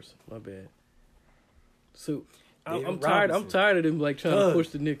Spurs. My bad. So I'm David tired. I'm Robinson. tired of them like trying to push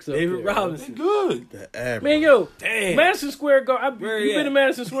the Knicks up. David there, Robinson. They good. The average. Man, yo, Damn. Madison Square Garden. Where You he been at? to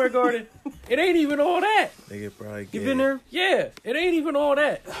Madison Square Garden? It ain't even all that. They could probably You get been there? Yeah, it ain't even all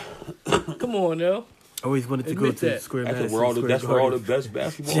that. Come on, yo. Always wanted to Admit go to that. Square That's Madison where all the Square that's where all the Garden. best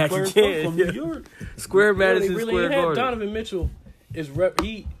basketball Jackie players Chan, come from yeah. New York. Square They Madison really Square ain't had Garden. Donovan Mitchell is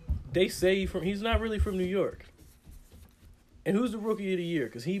they say he's not really from New York. And who's the rookie of the year?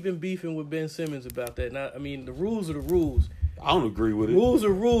 Because he been beefing with Ben Simmons about that. Now, I mean, the rules are the rules. I don't agree with it. Rules are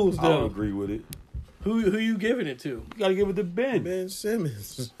rules, I don't though. agree with it. Who you giving it to? You got to give it to Ben, Ben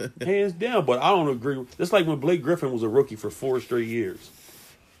Simmons. hands down. But I don't agree. It's like when Blake Griffin was a rookie for 4 straight years.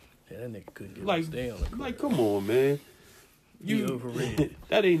 Yeah, that nigga couldn't get Like, his stay on the court. like, come on, man. He overrated.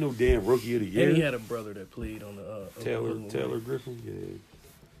 That ain't no damn rookie of the year. And he had a brother that played on the Taylor Griffin. Yeah.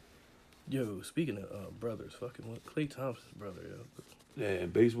 Yo, speaking of brothers, fucking what? Klay Thompson's brother, yo. Yeah,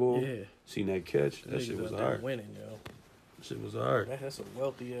 and baseball. Yeah. Seen that catch? That Niggas shit was out there alright. winning, yo. Shit was alright. That's a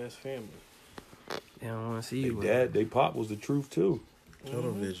wealthy ass family. They don't want to see They you. dad, they pop was the truth too.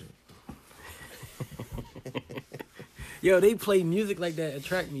 Tunnel vision. Yo, they play music like that at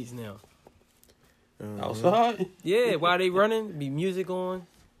track meets now. Outside. Yeah, while they running, be music on.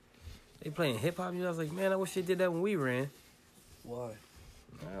 They playing hip hop music. I was like, man, I wish they did that when we ran. Why?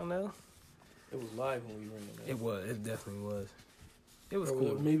 I don't know. It was live when we ran it. It was. It definitely was. It was Or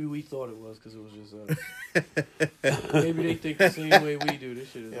cool. maybe we thought it was because it was just us. Maybe they think the same way we do.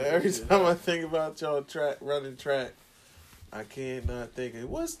 This shit is Every time I think about y'all running track, I cannot think of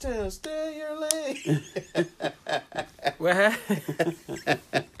what's town, stay in your lane. What happened?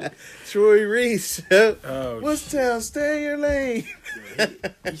 Troy Reese. Oh, What's town, stay in your lane.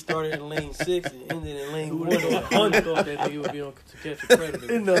 he started in lane 6 and ended in lane Who 1. would have thought that nigga would be on To Catch a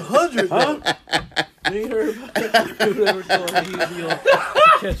Predator? In the 100, Huh? You ain't heard about that? Who would ever thought that he would be on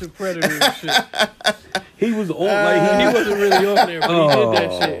To Catch a Predator and shit? He was on He like wasn't really on there, but he did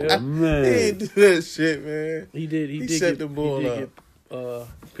that shit. Yeah. Man. He ain't do that shit, man. He did. He did set get the ball he did get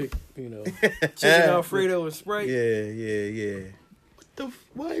picked. You know, Chicken Alfredo and Sprite. Yeah.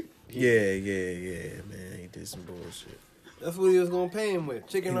 What? Yeah, man. He did some bullshit. That's what he was going to pay him with.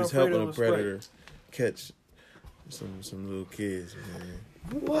 Chicken He was Alfredo helping a and Sprite. predator catch some little kids,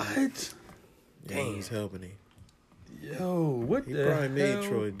 man. What? Yeah, he was helping him. Yo, what He the probably made hell?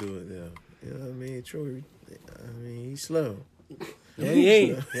 Troy do it, though. You know what I mean? Troy, he's slow. Yeah, he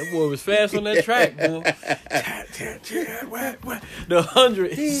ain't. That boy was fast on that track, boy. The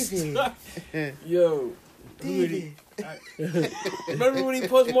 100. Yo. Davey. Remember when he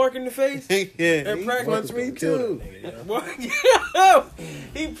punched Mark in the face? Yeah, he practice punched me too.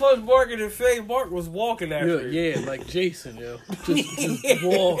 He punched Mark in the face. Mark was walking after him. yeah, like Jason, yo, just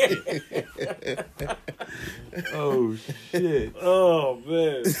walking. Oh shit. Oh,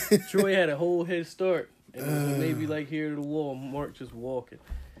 man. Troy had a whole head start, and it was maybe like here to the wall. Mark just walking.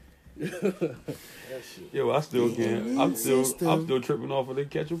 Yo, I still can't. I'm still tripping off of the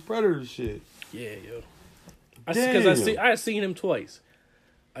Catch a Predator shit. Yeah, yo. Damn. Because I seen him twice.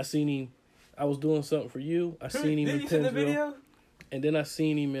 I seen him. I was doing something for you. I seen him Did in you see the Pennsville, video? and then I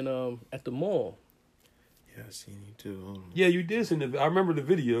seen him in at the mall. Yeah, I seen him too. Hold on. Yeah, you did send it. I remember the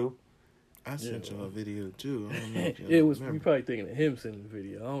video. I sent y'all a video too. I don't know if y'all It was remember. you probably thinking of him sending the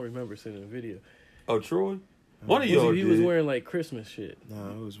video. I don't remember sending the video. Oh, Troy. One of y'all He did. was wearing like Christmas shit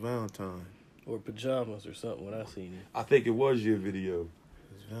No, it was Valentine. or pajamas or something when I seen him. I think it was your video. It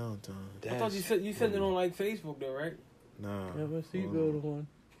was Valentine. I thought you sent it on like Facebook though, right? Nah. Yeah, let's see you go to one.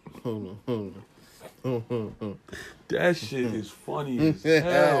 Hold on. That shit is funny as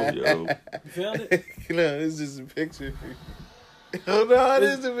hell, yo. You found it? No, it's just a picture. Oh no, it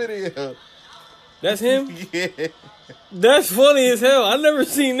is a video. That's him? Yeah. That's funny as hell. I never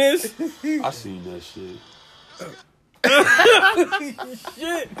seen this. I seen that shit.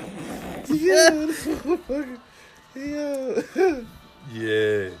 Shit. Yeah.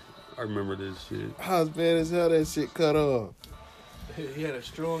 Yeah, I remember this shit. How bad as hell that shit cut off. He had a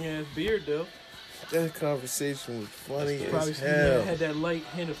strong ass beard though. That conversation was funny Probably as hell. had that light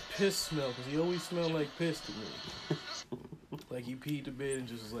hint of piss smell because he always smelled like piss to me. Like he peed the bed and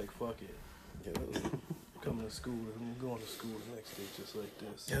just was like, fuck it. Coming to school, I'm going to school the next day just like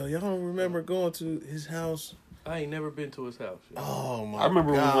this. Yo, y'all don't remember going to his house? I ain't never been to his house. Yo. Oh my! I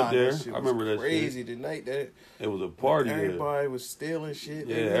remember when we went God, there. that shit I remember was that crazy. The night that It was a party there. everybody was stealing shit.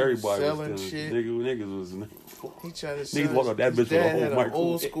 Yeah, they was everybody selling was shit. Niggas was. He tried to Niggas sell. walk out that his bitch with a dad whole had an microwave.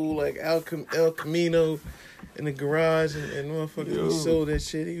 old school like El Camino in the garage, and motherfucker Yo. he sold that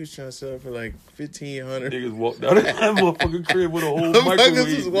shit. He was trying to sell it for like $1,500. Niggas walked out of that motherfucking crib with a whole Motherfuckers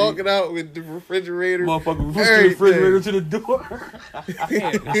microwave. was walking out with the refrigerator. Motherfucker pushed the Everything. refrigerator to the door.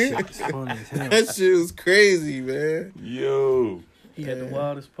 It's funny as hell. That shit was crazy, man. Yo, He had the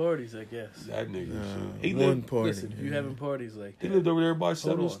wildest parties, I guess. that nigga shit. He One lived, party. Listen, if you having parties like he that, lived over there by hold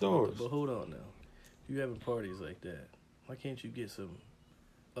 7 on, stars. But hold on now. If you having parties like that, why can't you get some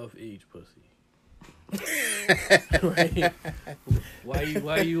of age pussy? Right? Why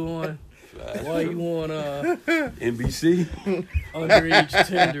you on NBC? underage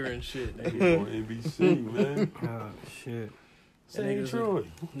Tinder and shit, On nigga? NBC, man. Oh, shit. Say niggas- Troy.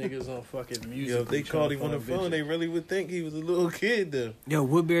 Niggas on fucking music. Yo, if they called him on the phone, they really would think he was a little kid, though. Yo,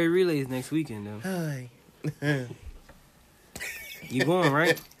 Woodbury Relays next weekend, though. Hi. You going,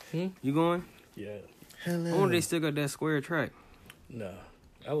 right? Hmm? You going? Yeah. I wonder if they still got that square track. Nah.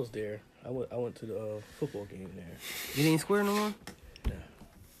 I was there. I went to the football game there. It ain't square no more?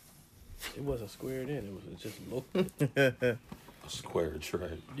 It wasn't squared in. It just looked. Square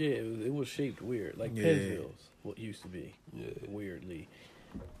track. Yeah, it was shaped weird, like Yeah. Pennsville's. What used to be. Yeah. Weirdly,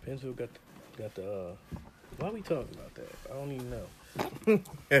 Pennsville got the. Why are we talking about that? I don't even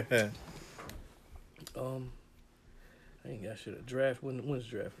know. I ain't got shit. A draft. When's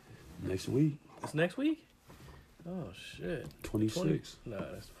draft? Next week. It's next week? Oh, shit. 26. Nah,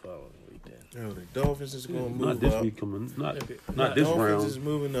 that's the following week then. Yo, the Dolphins is going to move Not this up. week coming. Not Okay. not The this Dolphins round. is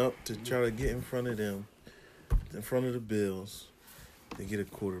moving up to try to get in front of them, in front of the Bills, to get a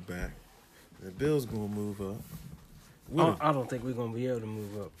quarterback. The Bills going to move up. I don't think we're gonna be able to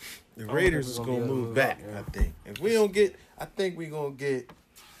move up. The Raiders is we're going gonna to be able to move move back, up, yeah. I think. If we don't get, I think we're going to get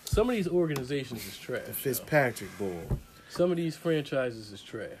Some of these organizations is trash. the yo. Fitzpatrick Bowl. Some of these franchises is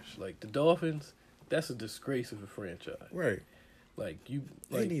trash. Like the Dolphins, that's a disgrace of a franchise. Right. Like you,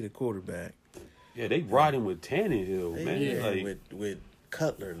 They like need a quarterback. Yeah, they riding with Tannehill, They man. did Like, with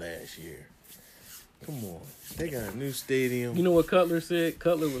Cutler last year. Come on. They got a new stadium. you know what Cutler said?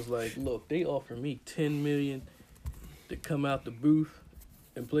 Cutler was like, "Look, they offer me $10 million to come out the booth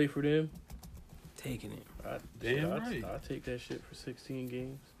and play for them. Taking it. I'll take that shit for 16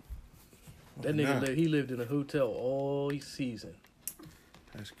 games." That Why nigga, not? he lived in a hotel all season.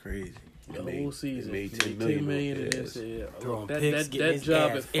 That's crazy. The made- whole season. it made He 10 $10 million million on and then his said, yeah, Throwing that, picks, that, getting that his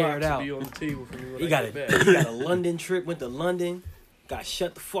job ass at aired Fox out. will be on the table for me when He I got get a back. he got a London trip. Went to London. Got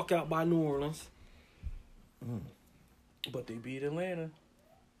shut the fuck out by New Orleans. But they beat Atlanta.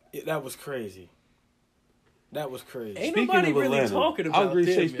 That was crazy. That was crazy. Ain't speaking nobody of really Atlanta, talking I about was going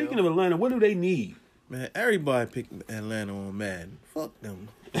to them, say, speaking yo. of Atlanta, what do they need? Man, everybody picked Atlanta on Madden. Fuck them.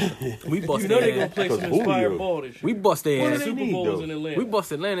 We You busted know they're their gonna ass. play some Because inspired Julio. ball this year. We bust their What do ass. they Super need, Bowls though? in Atlanta. We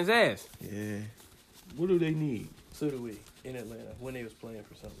bust Atlanta's ass. Yeah. What do they need? So do we in Atlanta when they was playing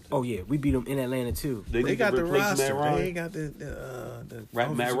for something. Too. Oh yeah, we beat them in Atlanta too. They need got to the replace roster. Matt Ryan. They ain't got the Matt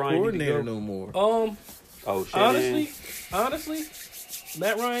offensive Ryan need to coordinator go. no more. Oh, Shanahan. honestly,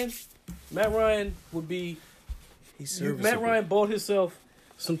 Matt Ryan would be. He's Matt serviceable. Ryan bought himself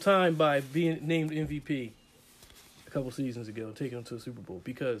some time by being named MVP a couple seasons ago and taking him to a Super Bowl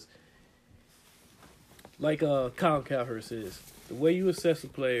because, like Colin Cowherd says, the way you assess a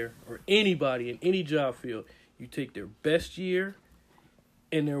player or anybody in any job field, you take their best year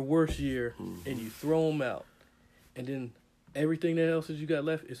and their worst year and you throw them out, and then everything else that you got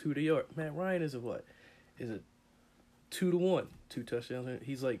left is who they are. Matt Ryan is a what? Is a 2-1, 2 touchdowns.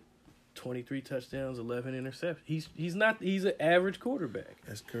 He's like 23 touchdowns, 11 interceptions. He's an average quarterback.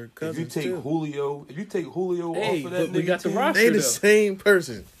 That's Kirk If Cousins you take too. Julio, Hey, off of that but we nigga got the team, roster. They the though. same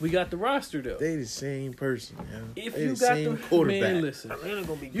person. We got the roster though. They the same person. Yo. If they you the got same the quarterback. man, listen, Atlanta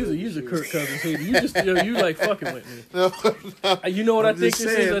gonna be you's good a this Kirk Cousins hater. You just you like fucking with me. No, You know what I'm I think just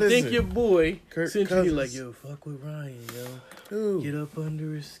this saying, is? I think listen. your boy Kirk sent you Cousins. like, yo, fuck with Ryan, yo. Dude, Get up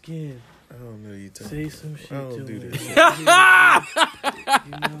under his skin. I don't know you talking. Say some shit I don't to do him. this. You know, I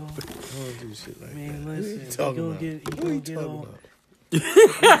don't do shit like man, that. listen. What you talking gonna about? get, What gonna you get talking all, about?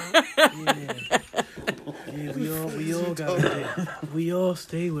 Yeah, we all got our dick. We all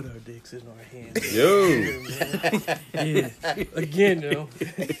stay with our dicks in our hands. Yo. Yeah. Again, yo.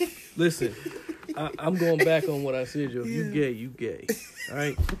 Listen, I'm going back on what I said, yo. If you gay, you gay. All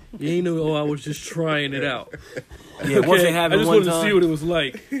right? You ain't know, oh, I was just trying it out. Yeah, once it I happened just one wanted to see time. what it was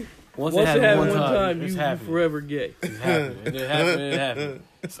like. Once Once it happened one time, it's you happening. forever gay. It's happening. It happened. It happened.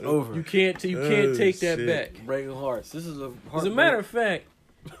 It's over. You can't take that shit. back. Breaking hearts. This is a. As a matter of fact,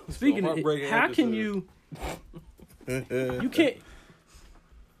 speaking of, heartbreaking how can episode. you?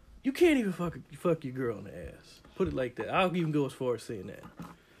 You can't even fuck your girl in the ass. Put it like that. I'll even go as far as saying that.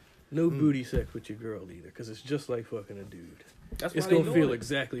 No booty sex with your girl either, because it's just like fucking a dude. That's It's why they gonna feel doing it.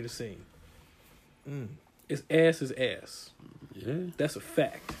 exactly the same. Mm. It's ass is ass. Yeah, That's a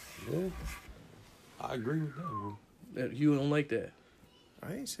fact. yeah. I agree with that one. You don't like that.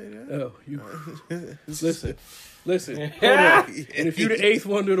 I ain't say that. Oh, you listen. Hold on. And if you the eighth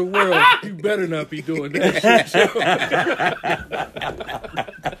wonder of the world, you better not be doing that shit.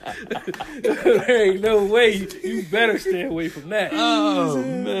 There ain't no way. You better stay away from that. Oh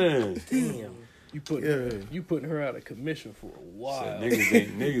man, Damn. You putting her out of commission for a so while.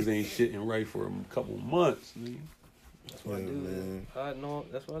 niggas ain't shitting right for a couple months. Nigga. That's why, Yeah, man. I know.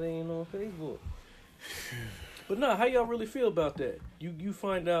 That's why they ain't on Facebook. But nah, how y'all really feel about that? You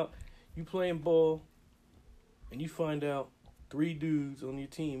find out you playing ball, and you find out 3 dudes on your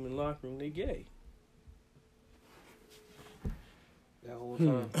team in the locker room they gay. That whole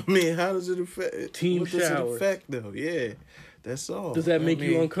time. I mean, how does it affect? Team what does it showers. affect though? Yeah, that's all. Does that I make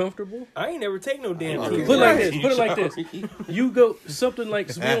mean, you uncomfortable? I ain't never take no damn. Oh, team. Put it like Right. this. Put it like this. You go something like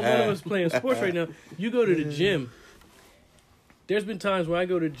so one of us playing sports right now. You go to the gym. There's been times where I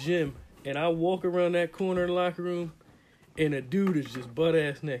go to the gym and I walk around that corner of the locker room, and a dude is just butt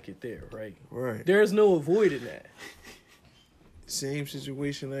ass naked there. Right. Right. There's no avoiding that. Same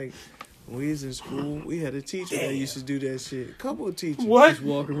situation like when we was in school, we had a teacher that used to do that shit. A couple of teachers. What? Just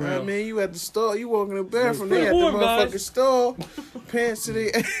walking I around. mean, you at the store, you walk in the bathroom, they at the motherfucking store, pants to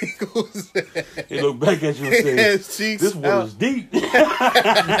their ankles. They look back at you and say, Ass cheeks this out. water's deep.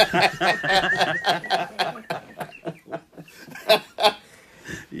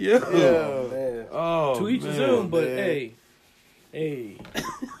 Yeah. Yeah. Man. Oh, To each his man. own, but man. hey,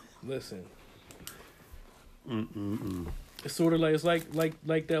 listen. Mm-mm-mm. It's sort of like it's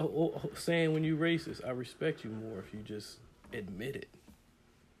like that old saying when you racist. I respect you more if you just admit it,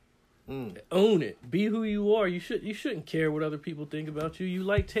 own it, be who you are. You shouldn't care what other people think about you. You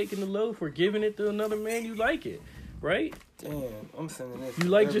like taking the loaf or giving it to another man. You like it, right? Damn, I'm sending this. You to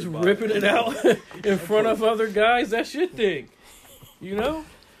like just everybody. ripping it out in front of other guys. That's your thing, you know.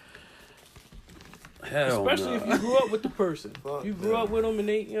 Hell Especially if you grew up with the person. Fuck You grew that. up with them and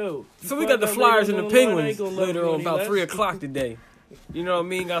they, So we got the Flyers and the Penguins later on about 3 o'clock. o'clock today. You know what I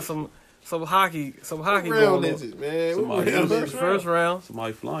mean? Got some hockey What going round on. is it, man? Somebody What round else. is it? First round.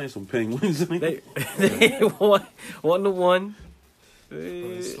 Somebody flying some penguins. They 1-1.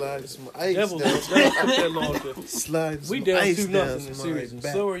 Slide some ice Devils, down. that longer. Slide some We down ice 2-0 down in the somebody's series, and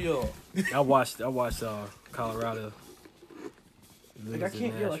back. so are y'all. I watched Colorado. Like I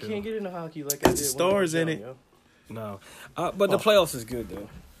can't get into hockey like I Got did. the stars when I was in young, it. yo. No, but the playoffs is good though.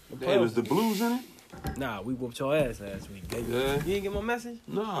 Damn, is the Blues in it? Nah, we whooped your ass last week, baby. Yeah. You didn't get my message?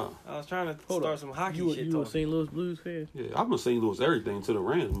 Nah. I was trying to Hold start on. some hockey You shit. a talk. St. Louis Blues fan? Yeah, I'm a St. Louis everything until the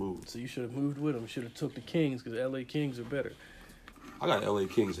Rams moved. So you should have moved with them. Should have took the Kings because LA Kings are better. I got LA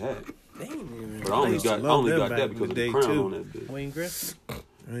Kings hat, They ain't even- but I only used to got love them that back because in of the the day, crown too. on that bitch. Wayne Gretzky.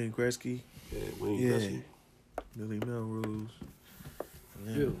 Wayne Gretzky. Yeah, Wayne Yeah. Gretzky. Billy Melrose.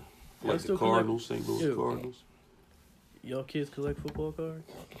 Yeah. Yo, Like still the Cardinals, St. Louis Yo. Cardinals. y'all kids collect football cards?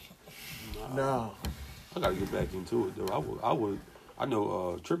 No. I gotta get back into it though. I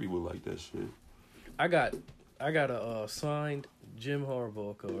know Trippy would like that shit. I got a signed Jim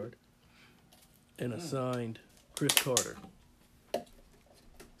Harbaugh card and a signed Chris Carter.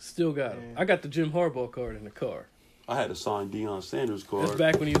 Still got him. I got the Jim Harbaugh card in the car. I had a signed Deion Sanders card. That's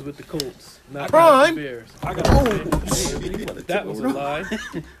back when he was with the Colts, not Prime. the Bears. I got That was a lie.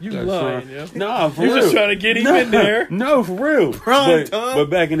 You That's lying, fine. yo. Nah, for You real. just trying to get him in there. No, for real. Prime but, time. but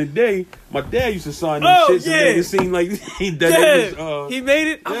back in the day, my dad used to sign them Oh, shits yeah. and make it seem like that Yeah, niggas, he made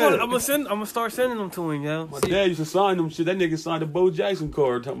it. yeah. I'm gonna start sending them to him, yo. my dad used to sign them shit. That nigga signed a Bo Jackson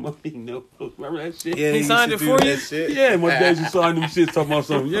card. Talking about, remember that shit? Yeah, He used signed to it do for that you? shit. Yeah, my dad used to sign them shit talking about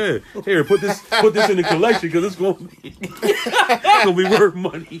something. Yeah, here, put this in the collection because it's gonna be worth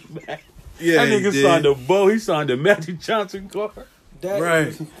money back. Yeah, That he nigga did. signed a Bo. He signed a Magic Johnson card. That Right.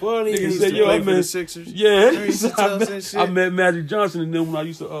 is funny. Nigga He used said, to yo, play I for met- the Sixers. Yeah, He used to tell us that shit. I met Magic Johnson and then when I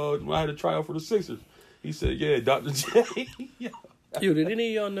used to when I had a tryout for the Sixers. He said, "Yeah, Dr. J." Yeah, Yo, did any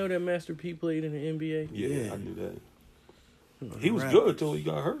of y'all know that Master P played in the NBA? I knew that. He was Right. good until he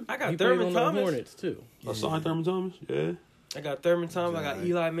got hurt. I got He played Thurman on the Thomas. Hornets too. Signed Thurman Thomas. Yeah, I got Thurman Thomas. I got Right.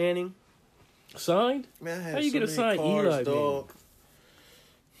 Eli Manning. Signed? Man, I had How you so get a many signed cards, Eli, dog.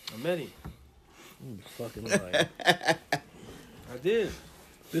 I met him. You fucking lying. I did.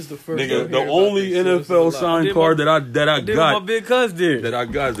 This is the first. nigga. I'm The hearing about only this, so this is a NFL lot. signed Did card my- that I Did what my got big cuz did. that I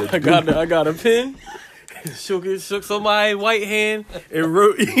got is that I got a pen. shook somebody's white hand and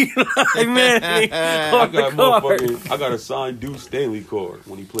wrote Eli Manning I on got the card. I got a signed Deuce Stanley card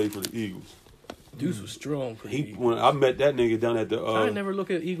when he played for the Eagles. Deuce was strong for the Eagles. When I met that nigga down at the I never look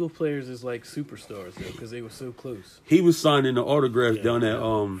at Eagle players as like superstars though, because they were so close. he was signing the autographs down at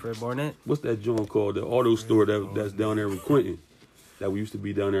Fred Barnett. what's that joint called? The auto store that's down there in Quentin. That we used to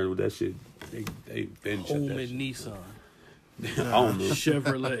be down there with that shit. They been shut that Holman shit. Nissan, I don't know.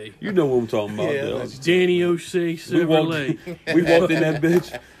 Chevrolet, You know what I'm talking about. Yeah, though. that's- Danny O'Shea We walked, Chevrolet. we walked in that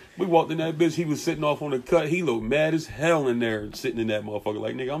bitch. We walked in that bitch. He was sitting off on the cut. He looked mad as hell in there, sitting in that motherfucker.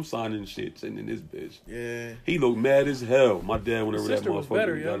 Like, nigga, I'm signing shit, sitting in this bitch. Yeah. He looked mad as hell. My dad, whenever that sister was motherfucker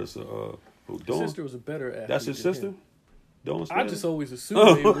better, got yo. us His Dawn. sister was a better athlete. That's his than sister. him. Dawn I Stanley? just always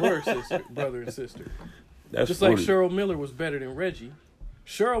assumed they were sister, brother and sister. That's Just funny. like Cheryl Miller was better than Reggie.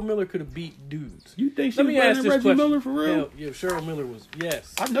 Cheryl Miller could have beat dudes. You think she Let was me better ask than this Reggie question. Miller for real? Hell, yeah, Cheryl Miller was.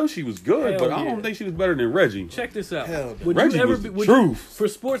 Yes. I know she was good, Hell but I yeah. don't think she was better than Reggie. Check this out. Hell no. Would Reggie you ever was be the would truth. You, for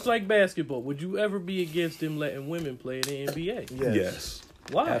sports like basketball? Would you ever be against him letting women play in the NBA? Yes,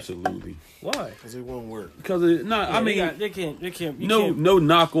 Why? absolutely. Why? Because it won't work. Because I mean, they can't. You no can't.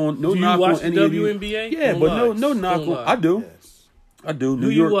 knock on Do you knock watch on the any of WNBA? these. Yeah, Don't but lie. no knock Don't on. lie. I do. Yes. I do. Who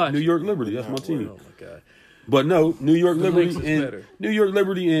you watch? New York Liberty. That's my Oh team. my god. But no, New York The Liberty Lynx is and better. New York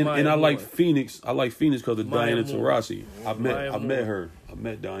Liberty and Maya I like Moore. Phoenix. I like Phoenix because of Maya Diana Moore. Taurasi. I met Maya her. Moore. I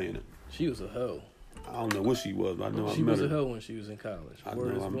met Diana. She was a hoe. I don't know what she was, but I know She I met was her. a hoe when she was in college. I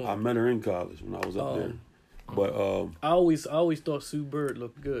Word is know born. I met her in college when I was up there. But I always thought Sue Bird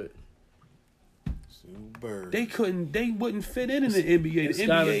looked good. Sue Bird. they wouldn't fit in the NBA. And The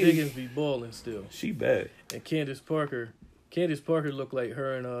Skylar NBA, Diggins be balling still. she bad. And Candace Parker looked like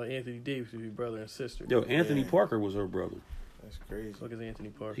her and Anthony Davis would be brother and sister. Yo, Anthony Yeah. Parker was her brother. That's crazy. Fuck is Anthony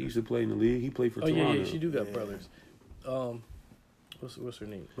Parker? He used to play in the league. He played for Oh Toronto. yeah, she do got Yeah. brothers. What's her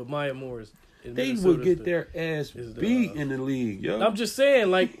name? But Maya Moore is. In They Minnesota would get is their ass is the, beat in the league, yo. I'm just saying,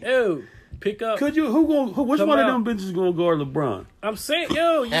 like, yo, pick up. Could you? Which Come one out. of them bitches gonna guard LeBron? I'm saying,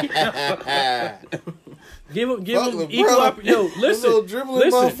 yo, give him LeBron. equal opportunity. Yo, Little listen, dribbling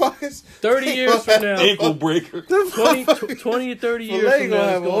motherfuckers. 30 years from now, Ankle breaker. 20 or 30 years Well, they from gonna now,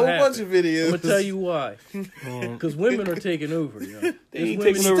 have it's a whole gonna bunch happen. of videos. I'm gonna tell you why. Because women are taking over, yo. They ain't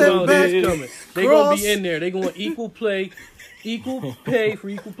There's taking women over. that's They- coming. They gonna be in there. They gonna equal pay for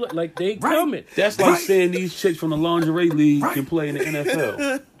equal play. Like they coming. That's like saying these chicks from the lingerie league can play in the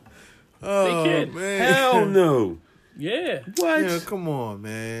NFL. Oh, They can. man. Hell no. Yeah, What? Yeah, come on,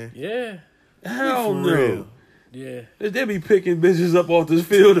 man. yeah, Hell For no. real. yeah. They be picking bitches up off this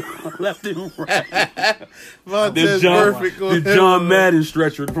field left and right. Montez Perfect. The John Madden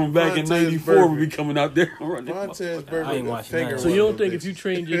stretcher from back in Montez '94 would be Perfect. coming out there running. Montez I Perfect. ain't a watching figure that. So you don't one think of if you them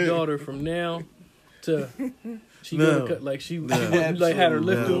trained your daughter from now to she No. gonna cut like she No. like had her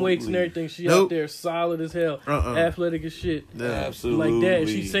lifting No. weights and everything, she Nope. out there solid as hell, athletic as shit. No. Absolutely. Like that,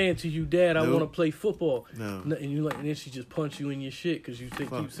 she's saying to you, Dad, I Nope. want to play football. No. And you like, and then she just punch you in your shit because you keep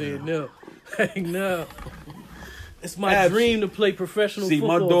Fuck saying no. Like no, it's my Abs- dream to play professional See,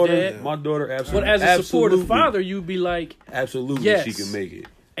 football, Dad. my daughter absolutely. But as a supportive father, you'd be like, absolutely, yes. she can make it.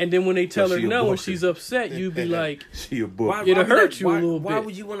 and then when they tell But her she a no and booker. she's upset, you'd be like, She a book. Why It'll would hurt that- you a little Why bit.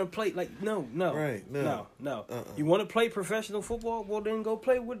 would you want to play no? Right, no. You want to play professional football? Well, then go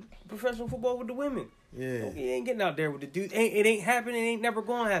play with professional football with the women. Yeah. You ain't getting out there with the dude. It ain't happening. It ain't never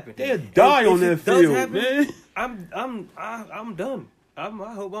gonna happen. They'll die on that If it does field, happen, man. I'm done. I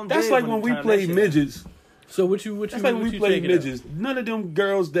hope I'm. That's dead like by when the we time played that shit midgets. so what you That's like when we played taking out? midgets. None of them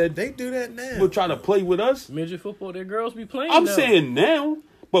girls that They do that now. would try to play with us. Midget football, their girls be playing. I'm now. saying now,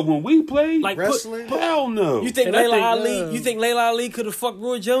 but when we played, Like Wrestling. hell no. You think And I Layla think, Ali? You think Layla Ali could have fucked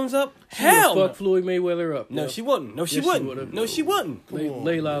Roy Jones up? She would've Hell no. fuck Floyd Mayweather up. No, yo. she wouldn't. No, she Yes, she wouldn't. would've. No, she wouldn't.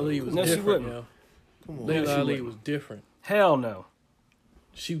 Layla Ali was No, she different, wouldn't. yo. Come on. Layla she Ali wouldn't. was different. Hell no.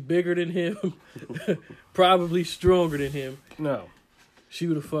 She bigger than him, probably stronger than him. No. She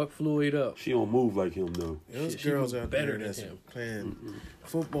would have fucked Floyd up. She don't move like him though. Those Shit, she girls was out better there than that's him. playing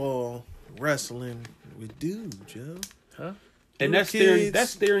football, wrestling with dudes, yo. Huh? And Little that's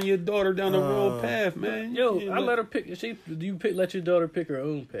steering your daughter down the wrong Uh, path, man. Yo, You I can't let her pick. Let your daughter pick her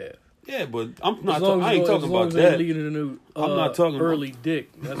own path. Yeah, but I'm not. As long I ain't as talking as long about as they that. lead her to I'm not talking about- early dick.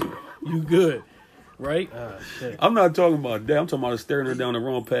 That's you good, right? Shit. I'm not talking about that. I'm talking about steering her down the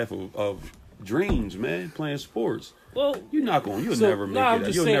wrong path of dreams, man. Playing sports. Well, You'll so, never make I'm it.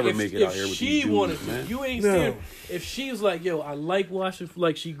 just You'll saying, never if, make it if out here with she these dudes, wanted man. to, you ain't No. scared. If she's like, yo, I like watching,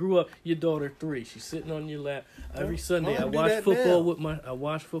 like she grew up, your daughter 3, she's sitting on your lap every Sunday. I do watch that football now. I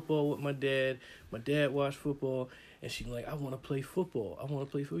watch football with my dad. My dad watched football, and she like, I want to play football. I want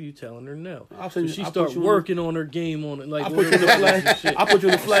to play football. You telling her no? I'll So send you- she I'll start put you in- working on her game on it, like I'll put you in the flag. I'll put you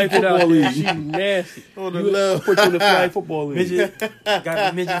in the flag Get out football there, she league. nasty. On the You- low. I'll put you in the flag football league. Midget, got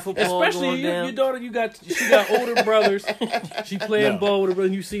the midget football Especially going your down. daughter, she got older brothers. She playing ball with her brother.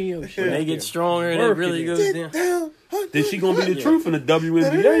 And you see him. When they get stronger and it Working really it. goes down. Down. Then she gonna be the truth in the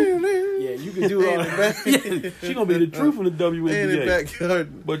WNBA. Yeah, you can do all that. She gonna be the truth in the In the WNBA.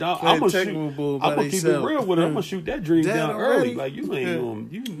 backyard. But I'm playing gonna technical shoot. ball I'm by gonna keep it themselves. real with her. I'm gonna shoot that dream Dad down already? early. Like you ain't gonna,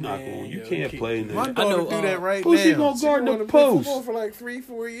 you not gonna, you yo, can't keep- play in My that. daughter know, do that right who now. she gonna guard wanna the play post? football for like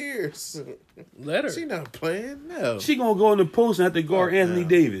 3-4 years. Let her. She not playing. No. She gonna go in the post and have to guard Anthony no.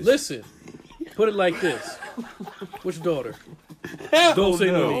 Davis. Listen, put it like this. Which daughter? Hell Don't say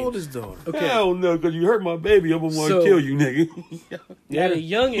How no. no. old is daughter? Okay. Hell no, because you hurt my baby. I'm gonna want to So- kill you, nigga. At a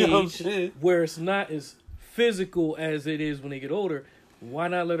young You know what I'm age, saying? where it's not as physical as it is when they get older, why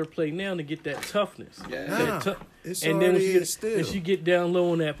not let her play now to get that toughness? Yeah. That Nah, tou- it's and then when already she get, instilled. when she get down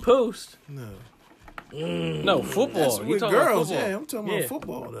low on that post, No. No, football. That's You with talking about girls. football. Yeah, I'm talking Yeah. about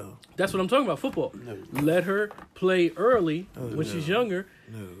football though. that's what I'm talking about. Football. No. Let her play early when no. she's younger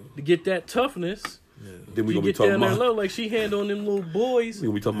No. to get that toughness. Then we You gonna be get down talking there about. low like she handling them little boys. We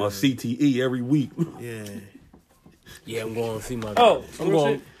gonna be talking about CTE every week. Yeah. Yeah, I'm going to see my. Oh, I'm real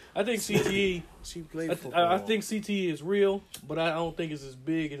going. shit. I think CTE. She played I football. think CTE is real, but I don't think it's as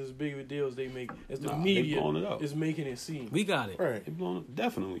big and as big of a deal as they make as the Nah, they media blowing it up. is making it seem. We got it. Right. They blowing up.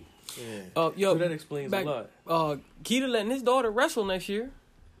 Definitely. Yeah. Yo, So that explains a lot. Keita letting his daughter wrestle next year.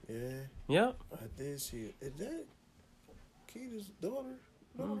 Yeah, Yep. I did see it. Is that Keita's daughter?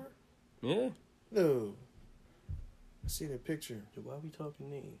 Yeah. No. I see the picture. Why are we talking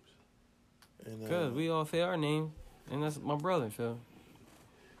names? And, Because we all say our name, and that's my brother, so.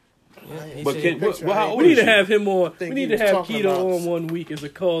 Yeah, he But said- how old We need is to she? have him on. think We he need to was have talking Keto about- on one week as a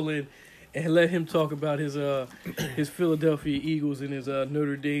call-in and let him talk about his Philadelphia Eagles and his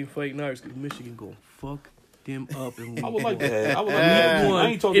Notre Dame Fighting Irish. Michigan gonna fuck them up. And I would like that. I would like Week that. one. I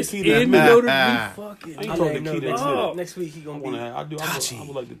ain't talking It's to Keita. in man. Notre Dame. Fucking. I ain't I'll talking let to him know Keita. next man. week. Next week he I gonna be. wanna. I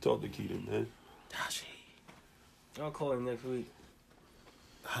would like to talk to Keita, man. I'll call him next week.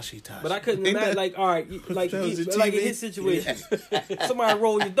 Tashi. But I couldn't Ain't imagine, that- like, all right, like, that was a like in TV? his situation, somebody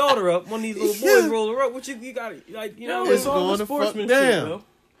roll your daughter up, one of these little boys roll her up. What you got? Like, you know, No, it's all going the to sportsmanship, fuck down. yo.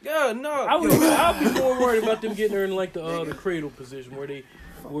 yeah, no. I'll be more worried about them getting her in like the cradle position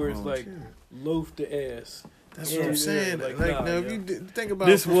where it's like loaf to ass. That's Yeah, what I'm yeah, saying. like, Like, nah, now, if yo. you think about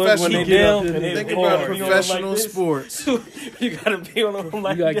This one when professional, they down and and think they about hard. professional You know, like sports. you gotta be on them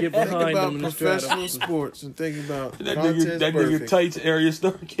like You gotta that. get Think behind about them in the professional stratum. sports and think about That Montez nigga Perfect. tights area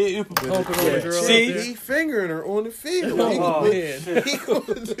start getting. Honking on the girl See? out there. He fingering her on the field. Oh, he, gonna, man. he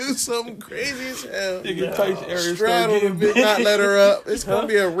gonna do something crazy as hell. Nigga tights area start Straddle the getting bit, not let her up. It's gonna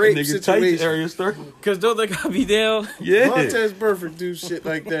be a rape Nigga tights situation. area start. Because don't they gotta be down? Yeah. Montez Perfect do shit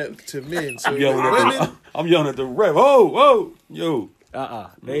like that to men. So I'm yelling at women, the. I'm yelling at the ref. Oh, yo.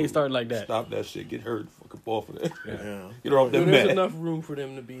 They ain't starting like that. Stop that shit. Get her fucking off of there. yeah. Get her off that There's mat. enough room for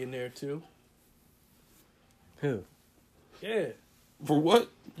them to be in there too. Who? Yeah, For what?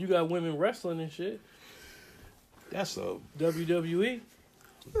 you got women wrestling and shit. That's a. WWE.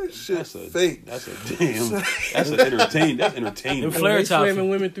 That's a fake. That's a damn. That's an entertain. That's entertainment. Them flare They tops. slamming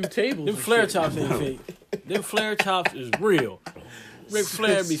women through tables. Them and flare shit. tops ain't fake. Them flare tops is real. Ric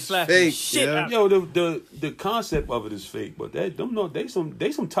Flair be slapping fake, shit yeah. out. Yo, the concept of it is fake, but they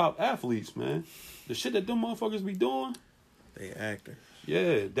some top athletes, man. The shit that them motherfuckers be doing, They actors.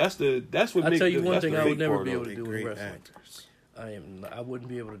 yeah, that's what. I makes tell you one that's thing the I would fake never part be of able it. to They do in great wrestling. actors. I wouldn't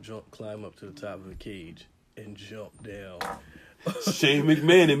be able to climb up to the top of a cage and jump down. Shane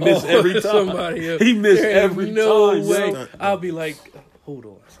McMahon and miss every time. Somebody else. He missed There ain't every no time. way. Yo. I'll be like, hold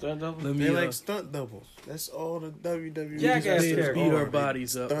on. Let me They like stunt doubles. That's all the WWE Jackass just character. beat our They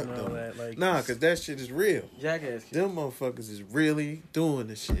bodies up stunt and all double. that. Like, Nah, because that shit is real. Jackass. Them motherfuckers is really doing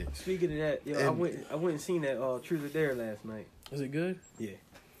the shit. Speaking of that, yo, I And- went and seen that Truth or Dare last night. is it good? Yeah.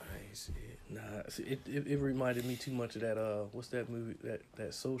 I ain't see it. Nah, see, it reminded me too much of that. What's that movie?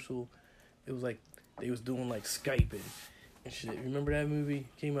 That social. It was like they was doing like Skyping and shit. Remember that movie?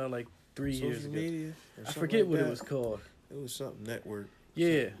 Came out like 3 years Social ago. media? Or I something forget like what that. it was called. It was something network.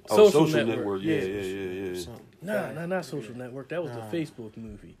 Yeah, Oh, social network. Yeah. Something. Nah, not social network. That was Nah. the Facebook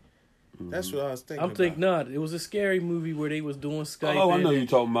movie. That's what I was thinking. I'm thinking, nah, it was a scary movie where they was doing Skype. Oh, I know you're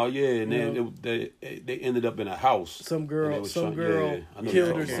talking about. Yeah, and then You know. they ended up in a house. Some And they girl, was some trying- girl yeah, I know killed you're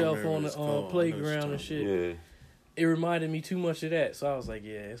talking herself about. on the I can't remember what it's called. I know what playground you're and shit. Yeah. It reminded me too much of that, so I was like,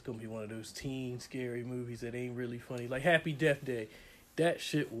 yeah, it's gonna be one of those teen scary movies that ain't really funny, like Happy Death Day. That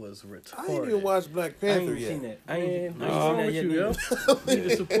shit was retarded. I ain't even watched Black I ain't Panther even seen yet. that. I ain't Man, seen what's wrong that with yet. you, yo? neither. You need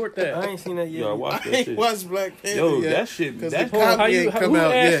to support that. I ain't seen that yet. Yo, I neither. watched I that ain't shit. watched Black Panther Yo, yet. that shit. Because That the Paul, copy ain't come who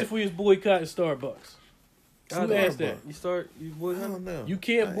out asked yet. if we was boycotting Starbucks? I Who asked that? You start. You I boys. don't know. You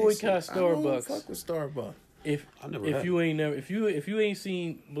can't I ain't boycott seen- I don't Starbucks. fuck with Starbucks. If I never if had you ain't never if you ain't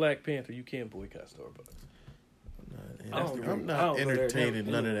seen Black Panther, you can't boycott Starbucks. Nah, I don't I'm drink- I not don't go there entertaining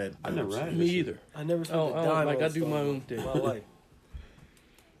never. none of that. I never had Me that shit. either. I never spent Oh, a I dime don't- like, on I do my Starbucks own thing. in my life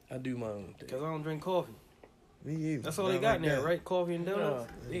I do my own thing. because I don't drink coffee. Me either. That's all Not they got like in there, that. right? Coffee and Nah,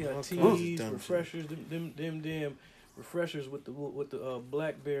 donuts. they All got kinds of teas, dumb shit. refreshers, them damn refreshers with the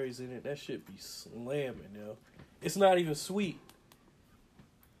blackberries in it. That shit be slamming, yo. It's not even sweet.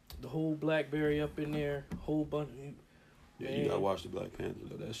 The whole blackberry up in there, whole bunch. Yeah, you gotta watch the Black Panther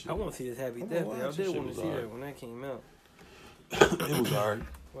though. That shit. I want to see this Happy I'm Death gonna Day. I watch did it. want to Shit see was that alright. when that came out. It was alright.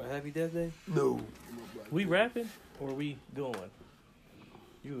 What, Happy Death Day? No. We rapping or we going?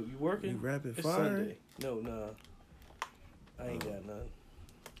 You working? You rapid It's fire? Sunday. No, nah. I ain't got none.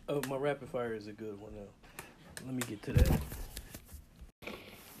 Oh, my rapid fire is a good one though. Let me get to that.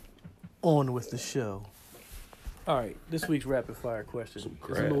 On with the show. All right, this week's rapid fire question Some is a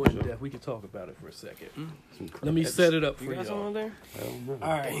crabs, little in yo. depth. We can talk about it for a second. Some Let me crabs. set it up You for got y'all. someone there? I don't know. All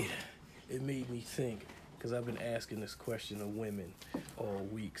right. It made me think because I've been asking this question of women all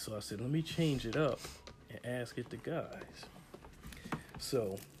week. So I said, let me change it up and ask it to guys.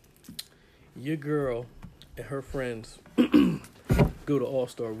 So, your girl and her friends go to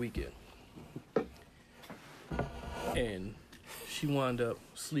All-Star Weekend. And she wound up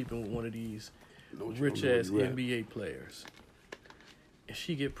sleeping with one of these Don't you rich know where ass you at. NBA players. and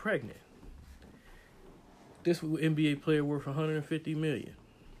she get pregnant. This NBA player worth $150 million.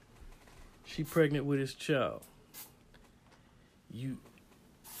 She pregnant with his child.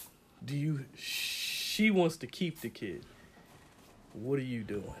 She wants to keep the kid. What are you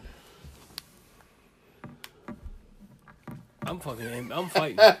doing? I'm fighting.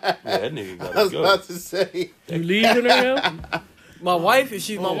 Yeah, that nigga gotta I was go. about to say. You leaving her now? My wife, is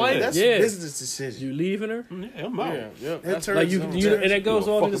she my wife? That's Yeah. a business decision. You leaving her? Yeah, I'm out. Yeah. Like and that goes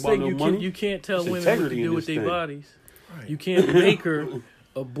Give a on fuck to this about thing. no You money. can't tell It's women what to integrity in do with this their thing. bodies. Right. You can't make her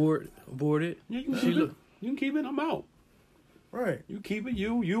abort it. Yeah, you can She keep look. it. You can keep it. I'm out. Right. You keep it.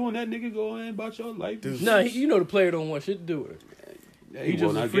 You and that nigga go in about your life. Dude. Nah, the player don't want shit to do with her. Yeah, He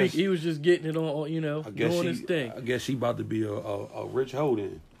just I a freak. guess- He was just getting it on, I guess doing his thing. I guess she about to be a rich hoe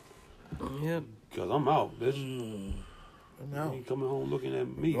then. Yeah. Cause I'm out, bitch. I'm You out. ain't coming home looking at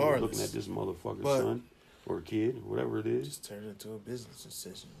me, or Regardless. looking at this motherfucking But- son or kid, or whatever it is. Just turned into a business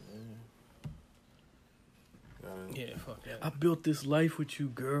decision, man. Yeah, fuck that. I built this life with you,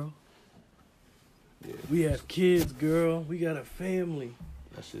 girl. Yeah, We have kids, girl. We got a family.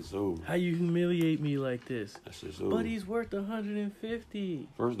 that shit's over. How you humiliate me like this? That shit's over. But he's worth $150.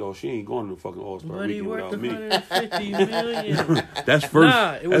 First off, she ain't going to the fucking All-Star But he weekend worth without me. $150 million. That's first.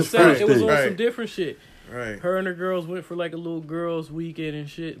 Nah, it was that's first it was thing. on Right. some different shit. Right. Her and her girls went for like a little girls weekend and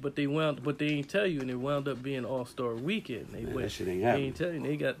shit, but they ain't tell you, and it wound up being All-Star weekend. They Man, went. that shit ain't They happening. ain't tell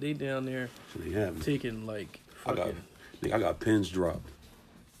you. They down there Shit ain't happening. taking like I got, fucking. nigga, I got pins dropped.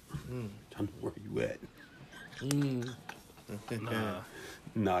 I know where you at.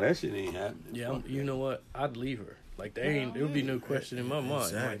 Nah, that shit ain't happening. Yeah, you know what? I'd leave her. Like there would be no question in my mind. Like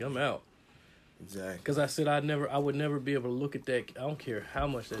Exactly. I'm out. Exactly. Because I said I would never be able to look at that. I don't care how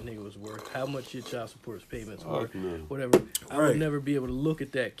much that nigga was worth, how much your child support payments were, Fuck no. whatever. I would Right. never be able to look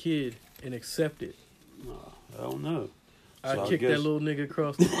at that kid and accept it. Nah, I don't know. I'd So I kick guess- that little nigga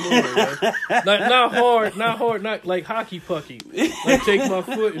across the floor. Right? Not hard, not like hockey pucky. Like take my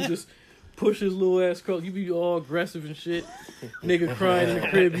foot and just push his little ass across. You be all aggressive and shit. Nigga crying in the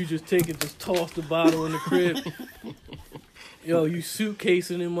crib, you just take it, just toss the bottle in the crib. Yo, you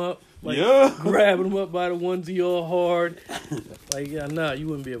suitcasing him up. Like Yeah. grabbing him up by the onesie all hard. Like, yeah, nah, you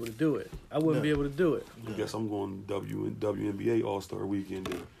wouldn't be able to do it. I wouldn't be able to do it. I guess I'm going WNBA All-Star Weekend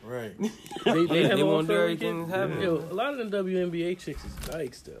then. Right. They have They all want to do star everything weekend. happening. Yo, a lot of them WNBA chicks is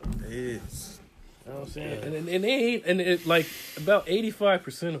dykes though. It is. You know what I'm saying? And they ain't, and it, like about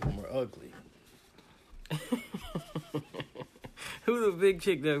 85% of them are ugly. Who's the big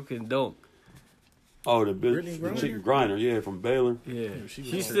chick that can dunk? Oh, the Brittany bitch, Griner? chicken grinder, yeah, from Baylor. Yeah. She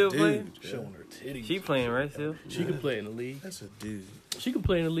She was still dude. playing? showing her titties. She playing, right, still? She can play in the league. That's a dude. She can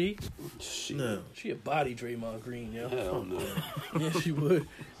play in the league. Shit. No. She a body Draymond Green, yo. Hell no. Yeah, she would.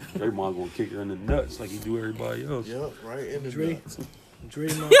 Draymond gonna kick her in the nuts like he do everybody else. Yup, right in the Dre- nuts.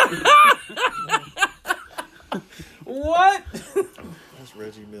 Draymond. What? That's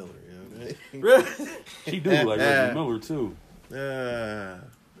Reggie Miller, yo. She do like Reggie Miller too.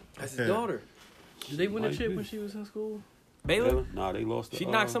 That's his daughter. Did they win a Might chip be. when she was in school? Baylor? Nah, they lost. She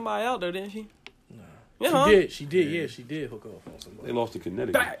To, knocked somebody out, though, didn't she? Nah. Yeah. She did. Yeah, she did hook off on They somebody. lost to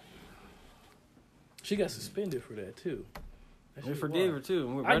Connecticut. She got suspended for that too. That They shit forgave wild. her,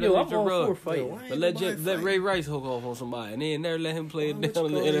 too. I know. I'm all for fighting. Yo, why But let nobody let fight? Ray Rice hook off on somebody, and then never let him play Why it down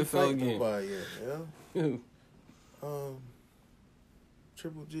in the Rich Paul ain't NFL fight again. nobody yet, Who?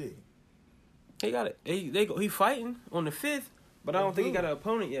 Triple G. He got it. He fighting on the 5th, but I don't think he got an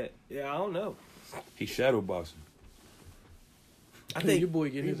opponent yet. Yeah, I don't know. He shadow boxing. I Your think boy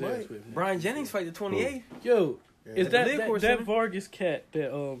get he his might. ass whipped. Brian Jennings fight the 28th. Yo, is At the Live that Court that Center. Vargas cat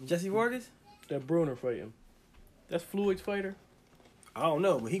that Jesse Vargas? that Broner fight him? That's Floyd's fighter. I don't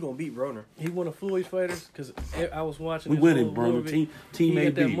know, but he gonna beat Broner. He one of Floyd's fighters because I was watching. We this winning, whole bro. movie. Team He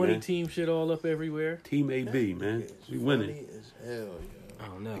got that AB, money man. team shit all up everywhere. Team AB, man. It's We winning. Funny as hell, yo. I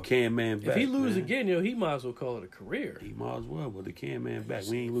don't know. The can man back. If he lose man. again, yo, he might as well call it a career. He might as well. But the can man back.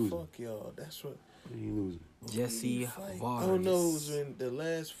 We ain't losing. Fuck y'all. That's what. We ain't losing. Jesse Fight. Vargas. Oh no, it was in the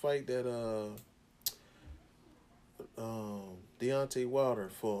last fight that Deontay Wilder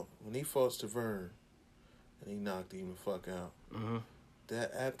fought when he fought Stavern, and he knocked him the fuck out. Mm-hmm.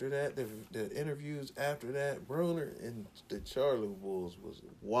 That after that, the interviews after that, Broner and the Charlie Bulls was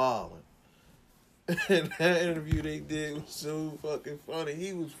wilding. And that interview they did was so fucking funny.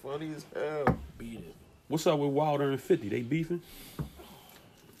 He was funny as hell. Beat it. What's up with Wilder and 50? They beefing?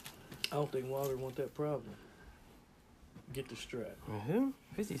 I don't think Wilder want that problem. Get the strap. Who?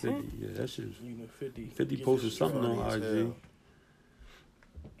 50 Cent? 50, yeah, that shit's... You know, 50. 50 get posted the strap. something Funny on as IG. hell.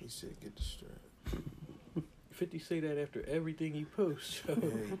 He said, "Get the strap." 50 say that after everything he posts. Yeah,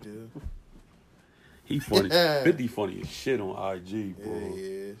 he do. He funny. 50 funny as shit on IG, bro. Yeah, he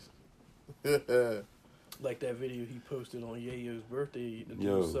is. Like that video he posted on Yayo's birthday. The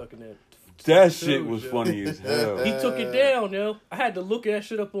Yo. dude sucking that. That shit toes, was yo. funny as hell. He took it down, yo. I had to look that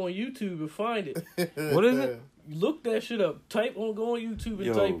shit up on YouTube and find it. What is it? Look that shit up. Go on YouTube and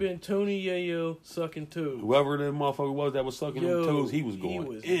Yo. type in Tony Yayo sucking toes. Whoever that motherfucker was that was sucking Yo, them toes, he was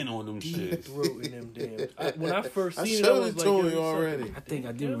going in on them deep shit. throating them damn. When I first I seen it, I showed was it like, to yo, you you already. sucking I think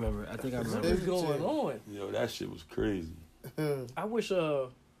I do dick, remember. I think I yo? remember. What is going on? Yo, that shit was crazy. I wish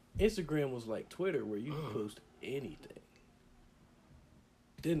Instagram was like Twitter where you can post anything.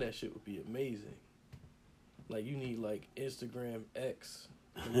 Then that shit would be amazing. Like you need like Instagram X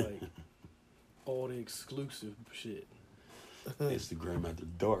and like all the exclusive shit. Instagram after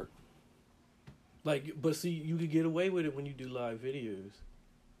dark. Like, but see, you could get away with it when you do live videos.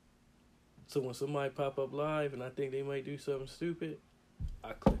 So when somebody pop up live and I think they might do something stupid,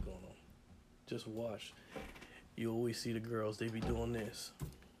 I click on them. Just watch. You always see the girls, they be doing this.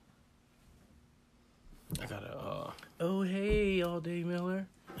 I gotta. Oh, hey, All Day Miller.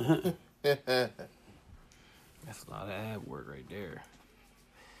 That's a lot of ad work right there.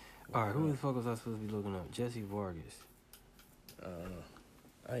 All right, who the fuck was I supposed to be looking up? Jesse Vargas.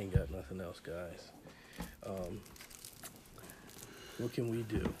 I ain't got nothing else, guys. What can we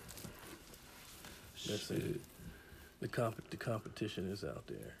do? Let's see. Shit. The competition is out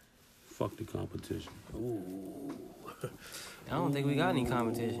there. Fuck the competition. Ooh. I don't think we got any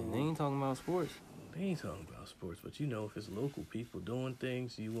competition. They ain't talking about sports. They ain't talking about sports, but you know, if it's local people doing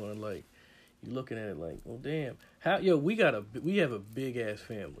things, you want to like, you looking at it like, well, damn, how we have a big ass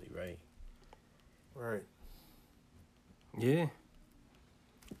family, right? Right. Yeah.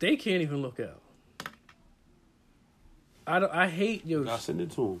 They can't even look out. I hate I send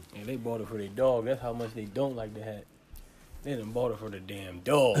it to him. And they bought it for their dog. That's how much they don't like the hat. They done bought it for the damn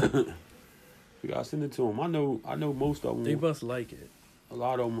dog. You gotta send it to him. I know most of them. They must like it. A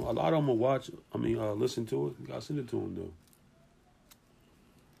lot of them will watch. Listen to it. You gotta send it to him though.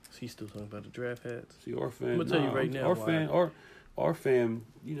 He's still talking about the draft hats. See, our fan. I'm gonna tell you right now. Our fam.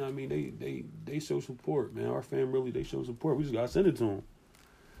 You know what I mean? They show support, man. Our fam really they show support. We just gotta send it to them.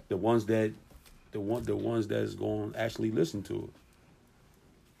 The ones that's going to actually listen to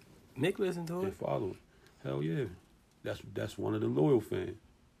it. Nick listened to They it. follow it. Hell yeah. That's one of the loyal fans.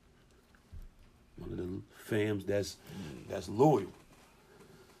 One of the fams that's loyal.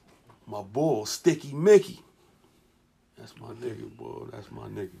 My boy, Sticky Mickey. That's my nigga, boy. That's my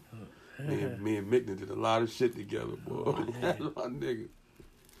nigga. Me and Mick did a lot of shit together, boy. That's my nigga.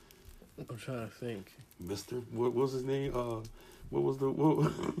 I'm trying to think. Mr. What was his name? What was the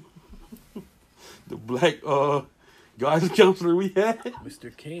black guidance counselor we had?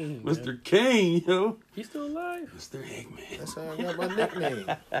 Mr. Kane. Mr. Kane, yo. He's still alive? Mr. Eggman. That's how I got my nickname.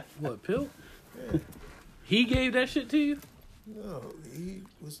 What, Pill? Yeah. He gave that shit to you? No, he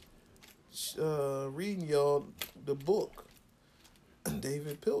was reading y'all the book,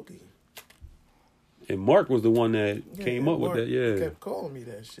 David Pilkey. And Mark was the one that Yeah, came up Mark with that, yeah. kept calling me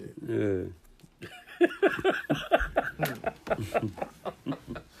that shit. Yeah.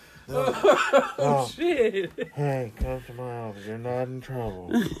 Oh, Shit. hey, come to my office. You're not in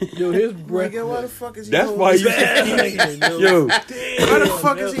trouble. Yo, his breath. Why the fuck is he That's holding why his you hand? Yo, Why the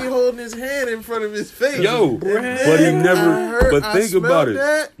fuck is he holding his hand in front of his face? yo, And but he then never. But I think about it. smelled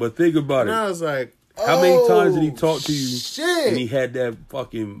that, But think about and I it. was like, How many times did he talk to you? Shit. And he had that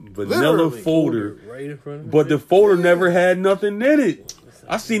fucking vanilla Literally. folder, Right in front of him. but the folder never had nothing in it.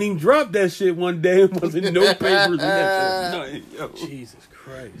 I seen him drop that shit one day and wasn't no papers in that shit. Nothing, yo. Jesus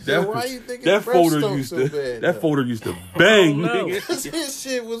Christ. So why you think his that breath folder stunk used so to bad, that though? folder used to bang, know. nigga. Cause his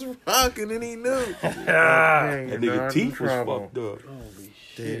shit was rocking and he knew. That nigga teeth was fucked up. Holy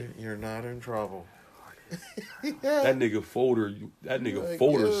shit. Dude, you're not in trouble. That nigga folder Like,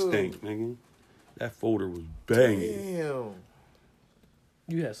 folder yo. stink, nigga. That folder was banging. Damn.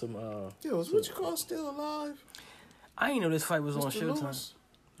 You had some, Yo, is what you call still alive? I didn't know this fight was on Mr. Showtime. Lewis?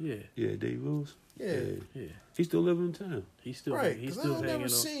 yeah, Yeah, Dave Lewis. Yeah. yeah. He still living in town. He's still, Right, he's because I still don't hanging never on.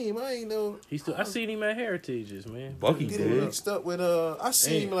 see him. I ain't know. I seen him at Heritage's, man. Bucky Getting did. mixed up with I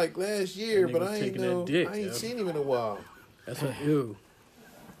seen him Damn. like last year, That but nigga I was ain't taking that know. dick, I ain't yo. seen him in a while. That's what,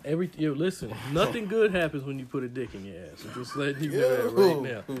 yo, listen, nothing good happens when you put a dick in your ass. I'm just letting you know that right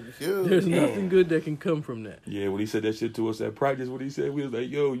now. Yo. There's nothing good that can come from that. Yeah, when he said that shit to us at practice, what he said, we was like,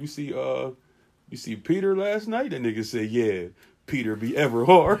 "Yo, you see Peter last night?" That nigga said, "Yeah, Peter be ever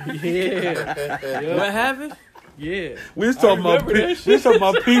hard." Yeah. What happened? Yeah. We was talking about remember that we was talking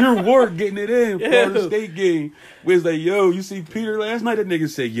about Peter Ward getting it in Florida Yeah. State game. We was like, "Yo, you see Peter last night?" That nigga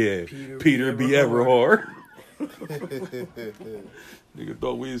said, "Yeah, Peter be ever hard." Nigga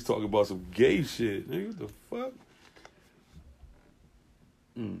thought we was talking about some gay shit. Nigga, what the fuck?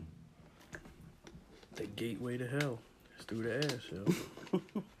 The gateway to hell. It's through the ass, yo.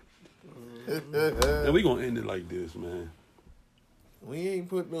 And we gonna end it like this, man. We ain't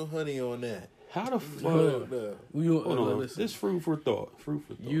put no honey on that. How the fuck? Hold on. Listen. This fruit for thought. Fruit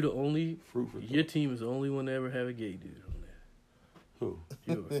for thought. You the only. Fruit for thought. Your team is the only one to ever have a gay dude on Who?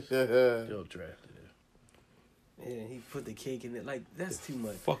 there. Yours. Y'all drafted it. Yeah, he put the cake in it. Like, that's too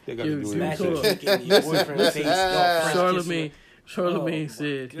much. Fuck, they got Yo, to do see, with hold on. it. Cake in your boyfriend's face. Y'all French kissing. Charlemagne Oh,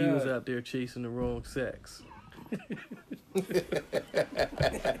 said my he was God. out there chasing the wrong sex.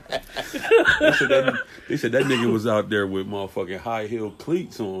 They said that nigga was out there with motherfucking high heel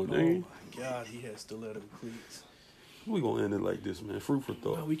cleats on. Oh Nigga. my God, he has stiletto cleats. We gonna end it like this, man. Fruit for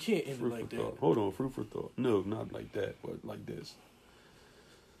thought. No, we can't end it Fruit like for that. thought. Hold on, fruit for thought. No, not like that, but like this.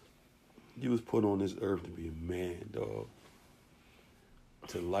 You was put on this earth to be a man, dog.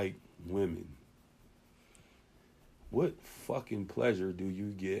 To like women. What fucking pleasure do you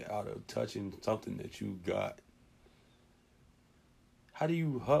get out of touching something that you got? How do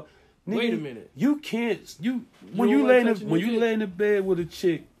you hug? Wait a minute. You can't. When don't you like lay touching when your you dick? lay in the bed with a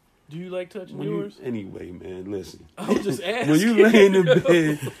chick. Do you like touching When yours? anyway, man, listen. I was just asking. When you lay in the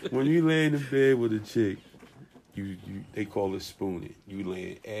bed, when you lay in the bed with a chick, you they call it spooning. You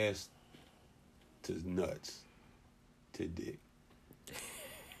laying ass to nuts to dick.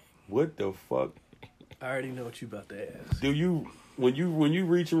 What the fuck? I already know what you about to ask. Do you when you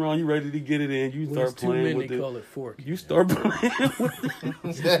reach around, you ready to get it in? You When start it's too playing many, with they the. call it fork. You start playing with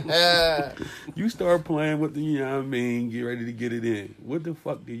you start playing with the, you know what I mean, get ready to get it in. What the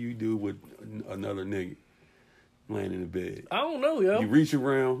fuck do you do with another nigga laying in the bed? I don't know, yo. You reach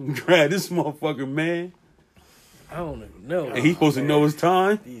around, grab this motherfucker, man, I don't even know. and he supposed to know his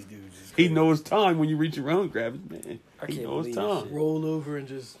time. These dudes is He crazy. knows his time when you reach around and grab his man. I He can't knows his believe time. this Roll over and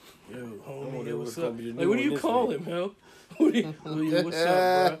just, yo, I homie, wonder yo, what's what's gonna up? be the new Like, what do one you this call week. him, yo? What do you, what's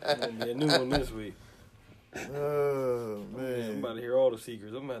up, bro? And a new one this week. Oh I'm man. about to hear all the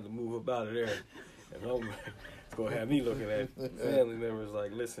secrets. I'm about to move up out of there. And I'm it's going to have me looking at family members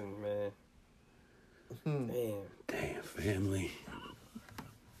like, listen, man. Damn, family.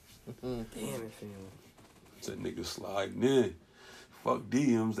 Damn it, family. That nigga sliding in. Fuck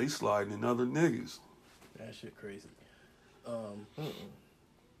DMs, they sliding in other niggas. That shit crazy.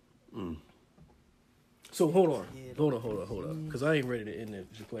 So hold on. Because I ain't ready to end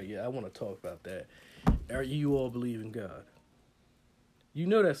it just like yet. I want to talk about that. Are you all believe in God? You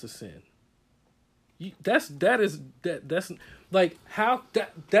know that's a sin. That's like how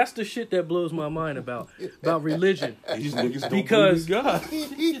that's the shit that blows my mind about religion. These niggas don't Because-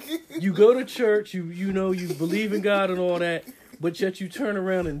 believe in God. You go to church, you know you believe in God and all that, but yet you turn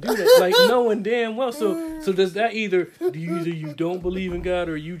around and do that, like knowing damn well. So does that either you don't believe in God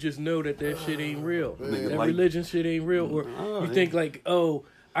or you just know that shit ain't real, that like- religion shit ain't real, or you think like, oh,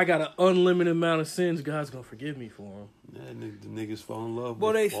 I got an unlimited amount of sins, God's gonna forgive me for them. Yeah, the niggas fall in love.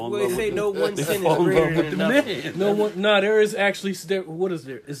 Well, they say no one They sin fall is in love greater with the than another. man. No one, there is actually what is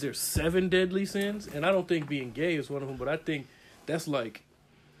there? Is there 7 deadly sins? And I don't think being gay is one of them, but I think that's like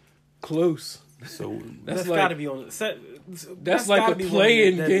close. So That's That's like got to be on. That's like a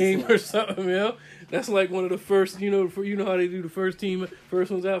playing game or something, you know? That's like one of the first, you know how they do the first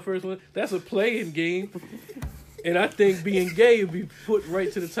one's out, first one. That's a playing game. And I think being gay would be put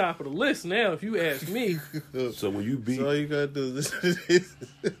right to the top of the list now, if you ask me. so when you beat So all you gotta do is listen to this.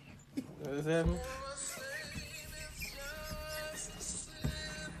 What's happening?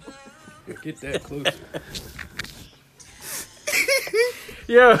 Get that closer.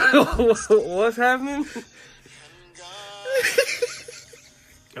 Yo, what's happening?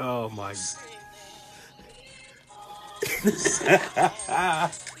 Oh my.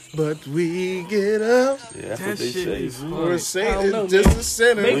 But we get up. yeah, that's That what they shit say. is Or funny. saying know, it's just man. a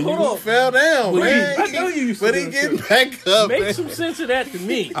sinner. Make- When hold you on. fell down, Well, man. I know you used to But do he it, getting too. back up, Make man. some sense of that to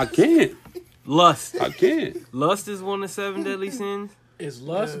me. I can't. Lust. I can't. Lust is one of the 7 deadly sins. Is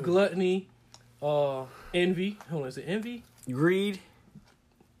lust, gluttony, envy. Hold on, is it envy? Greed.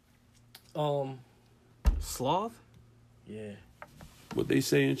 Um, Sloth. yeah. What they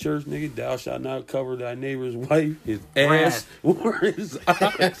say in church, nigga, thou shalt not cover thy neighbor's wife, his ass, Wrath. or his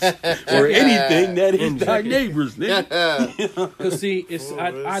eyes, or anything that is thy neighbor's, nigga. Cause see, it's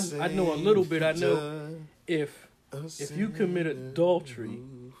I know a little bit. I know if you commit adultery,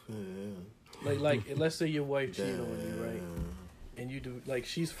 like let's say your wife cheated on you, right? And you do like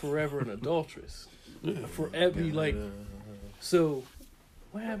she's forever an adulteress, forever like. So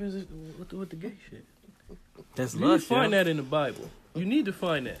what happens with the gay shit? That's You need to find that in the Bible. You need to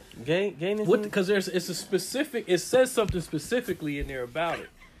find that. Gain Because it's a specific. It says something specifically in there about it,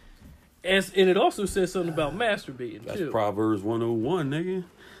 and it also says something about masturbating That's too. Proverbs 101, nigga.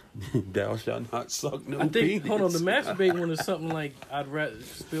 Thou shalt not suck no I think. penis. Hold on, the masturbate one is something like I'd rather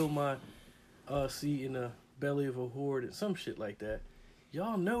spill my seed in the belly of a whore and some shit like that.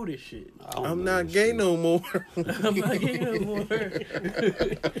 Y'all know this shit. I'm not gay no more. I'm not gay no more.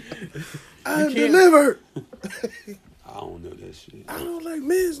 I'm delivered. I don't know that shit. I don't like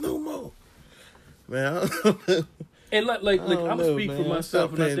men's no more. Man, And like I'm know, speak for man.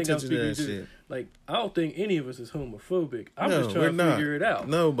 myself, Stop and I paying think I'm attention to speaking that to shit. like I don't think any of us is homophobic. I'm no, just trying we're to figure it out.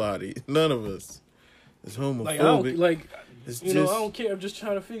 Nobody, none of us is homophobic. Like I don't like It's you just, know I don't care. I'm just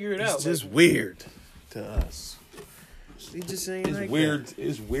trying to figure it out. It's just weird to us. We just ain't It's like weird. that.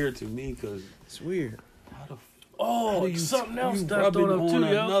 It's weird to me because It's weird. oh, something else that I rubbing thought of too, on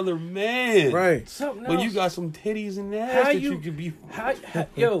yo. another man, Right. Something When else. you got some titties and ass How that you- you could be.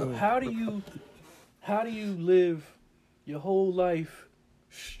 How do you live your whole life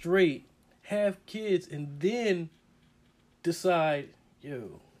straight, have kids, and then decide,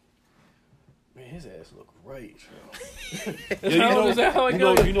 yo, man, his ass look right, yo. Is that how it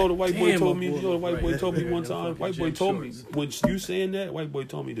goes? You know the white boy Damn, told my me. boy You know the look white boy right. told me one Them time. fucking White boy gym told me shorts. when you saying that. White boy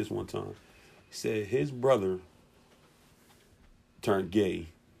told me this one time. He said his brother turned gay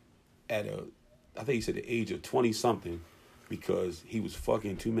at I think he said the age of 20 something because he was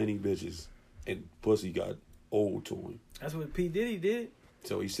fucking too many bitches and pussy got old to him. That's what P. Diddy did.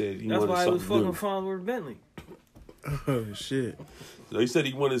 So he said he That's wanted why he was something fucking new. Farnsworth Bentley. Oh shit. So he said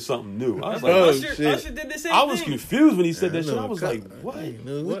he wanted something new. I was That's like, why oh, Usher, shit. Usher did the same I was thing. confused when he said that I shit. know I was a like, couple- what? I ain't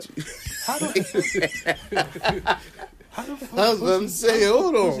know what you- How the I was about to say,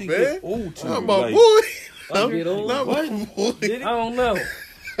 hold on, pussy man. get old to Not you? my Like, boy. Get old? Not my boy. I don't know.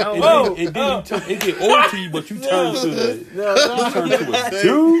 And then you turn, it get old to you, but you turn to a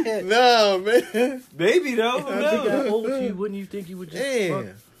dude. Nah, man. Baby though. If you got old to you, wouldn't you think you would just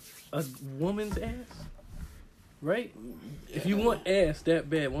Damn. fuck a woman's ass? Right? If you want ass that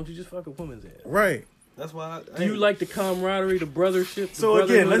bad, why don't you just fuck a woman's ass? Right. That's why. Do you like the camaraderie, the brothership? So the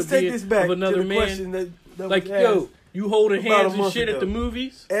again, brotherhood let's of take being- this back of another to the man? question that Like, was yo, asked. you holding about a hands and month shit at the ago.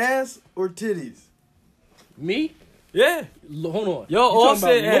 movies? Ass or titties? Me? Yeah. Hold on. Yo, You all talking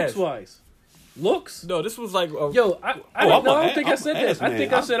said about ass. looks wise? Looks? No, this was like. Yo, I I'm don't think I I'm said an ass that. I man.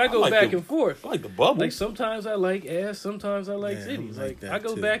 think I said I go like back the- and forth. I like the bubble. Like sometimes I like ass, sometimes I like Yeah, I titties. like Like that I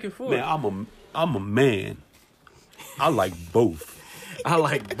go too. back and forth. Man, I'm a man. I like both. I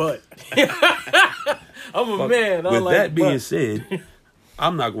like butt. I'm a But man. I with like that being butt. said,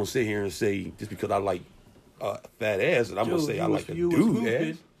 I'm not gonna sit here and say just because I like fat ass that I'm Yo, gonna say I you like a was dude hooping.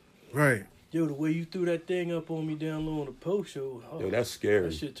 ass. Right. Yo, the way you threw that thing up on me down low on the post show, Yo, that's scary.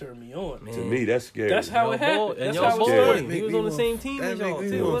 that shit turned me on. To me, that's scary. That's how it happened. And That's y'all how it both scared. started. He was on the same team as y'all That make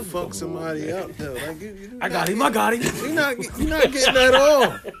too. me want to wasn't fuck somebody up though. Like you I got him. I got him. You're not getting that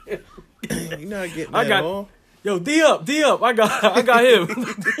all. You're not getting that got- all. Yo, D up. I got him.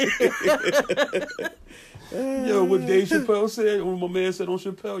 Yo, what Dave Chappelle said, when my man said on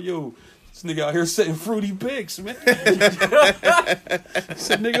Chappelle, yo, this nigga out here setting fruity pics, man. He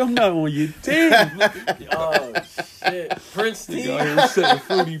said, nigga, I'm not on your team. Oh shit, Prince Nigga T. out here setting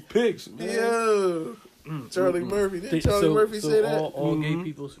fruity pics, man. Yo, Charlie Murphy. Didn't Charlie Murphy say that? all gay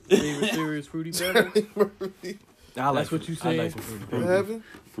people's favorite cereal is Fruity Pebbles? Murphy. That's what you saying? I like some fruity What pebbles. happened?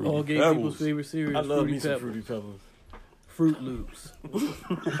 Fruity All gay Pebbles. people's favorite cereal I is love Fruity me some Pebbles. fruity pebbles. Fruit Loops.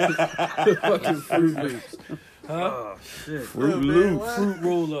 Fucking Fruit Loops. Huh? Oh shit. Fruit Oh, man, Loops. what? Fruit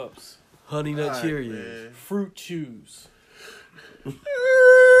Roll-Ups. Honey Nut Alright, Cheerios. man. Fruit Chews.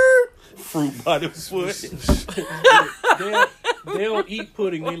 Fruit by the foot. They don't eat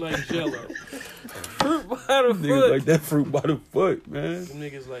pudding, they like Jello. Fruit by the Niggas foot. like that fruit by the foot, man. Them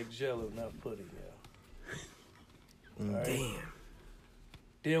niggas like Jello, not pudding, yeah. Alright? Damn.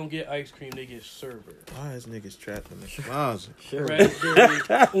 They don't get ice cream, they get sherbet. Why is niggas trapped in the closet? Sure. Raspberry,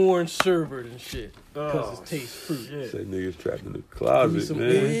 orange sherbet and shit. Because it tastes fruit. Shit. That niggas trapped in the Give me closet, some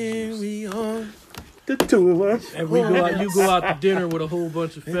man. Here we are. The two of us. And you go out to dinner with a whole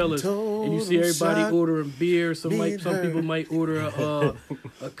bunch of fellas, and you see everybody ordering beer. Some people might order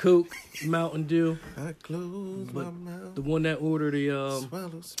a Coke, Mountain Dew. I close my But mouth. the one that ordered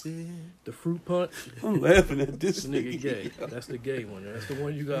Swallow spit. the fruit punch, I'm laughing at this this nigga gay. That's the gay one. That's the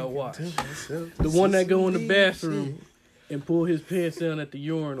one you gotta watch. Tell myself The this one that is go in the some bathroom shit. and pull his pants down at the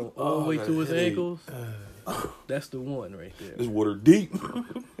urinal all the way to his that headache. ankles. That's the one right there. This water deep.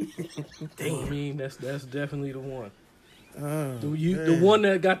 I mean, that's definitely the one. Oh, The man. one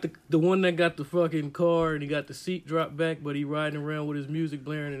that got the one that got the fucking car and he got the seat dropped back, but he riding around with his music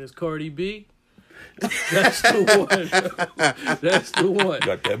blaring and his Cardi B. That's the one. That's the one.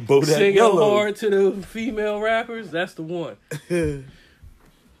 Got that Bodak Singing Yellow. hard to the female rappers. That's the one.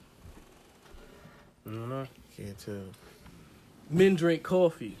 Can't tell. Men drink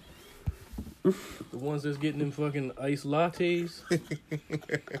coffee. The ones that's getting them fucking iced lattes.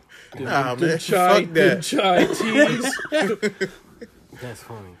 Nah, them man, chai, fuck them that. chai teas. That's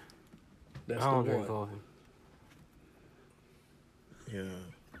funny. That's I don't the drink one. coffee. Yeah.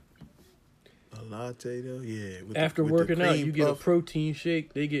 A latte though, yeah. With After with working out, cream you get a puff. protein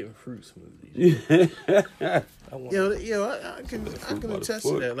shake. They getting fruit smoothies. I want I can by the attest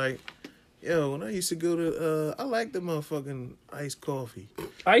to foot. that. Like, yo, when I used to go to, I like the motherfucking iced coffee.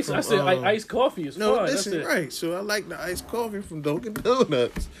 ice. I From, said iced coffee is No, fine. listen, That's it. right. So I like the iced coffee from Dunkin'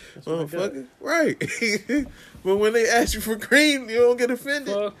 Donuts, That's what I got. motherfucker. Right. But when they ask you for cream, you don't get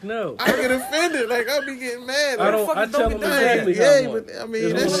offended. Fuck no. I get offended. Like, I'll be getting mad. I Like, don't. I tell them Dunkin' exactly how yeah, I want. but I mean,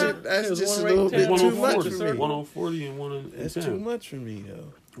 There's that one- shit, that's there's just a one right little in bit town. too 140, much for me. 140 and one in That's town. too much for me,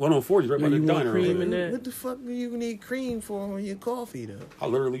 though. 140 right by Do the you want diner. cream over in there. that? What the fuck do you need cream for on your coffee, though? I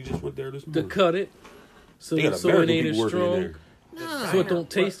literally just went there this To morning. cut it, so They got so it American ain't as people working in strong. there. Nah. So it don't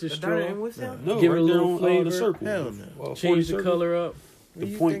taste as The diner in strong. Woodstown? No, Give it right a there little on, flavor. the circle. Hell no. 40 Change the circle. color up. When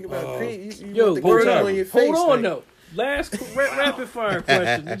The you point, think about cream, you Yo, want the word cream up. on your face. Hold on, like, though. Last rapid fire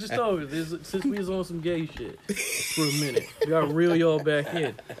question. We just over this since we was on some gay shit for a minute. We gotta reel y'all back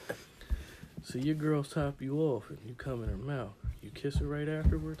in. So your girl's top you off and you come in her mouth. You kiss her right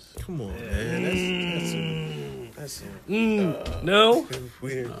afterwards? Come on, man. That's No.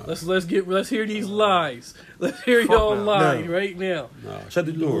 weird. Let's hear these lies. Let's hear y'all no. lie No. right now. Nah, shut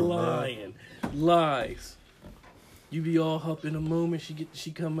the door. Lying. Lies. You be all up in a moment,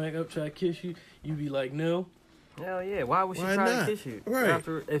 she come back up, try to kiss you, you be like, no. Hell yeah. Why would she Why try not? to kiss you? Right.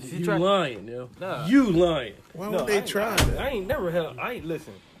 After, if she You tried, lying, yo. Nah. You lying. Why No, would they try that? I ain't never held. I ain't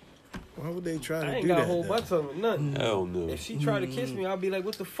listen. Why would they try I to ain't do got that? a whole though? bunch of them. Nothing. Hell no. If she tried to kiss me, I'll be like,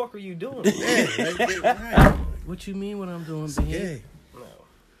 "What the fuck are you doing?" Yeah, like, right. What you mean what I'm doing, It's babe? gay. No.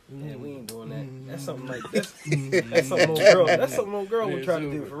 Yeah, we ain't doing that. That's something like that's something old girl. That's something old girl would try to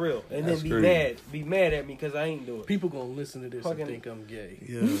do for real, and That's then crazy. be mad at me because I ain't doing it. People gonna listen to this Fucking- and think I'm gay.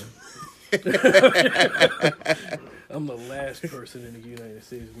 Yeah. I'm the last person in the United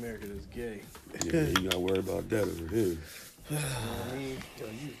States of America that's gay. Yeah, you gotta worry about that over here. You know what I mean? Yo,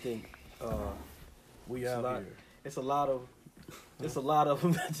 you think We It's a out lot. here. it's a lot of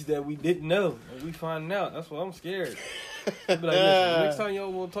them that we didn't know, and we finding out. That's why I'm scared. Be like, listen, next time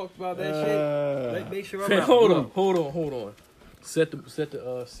y'all want to talk about that shit, make sure I'm Man, out. hold on. Set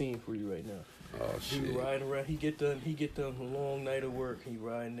the scene for you right now. Oh He shit. riding around. He get done a long night of work. He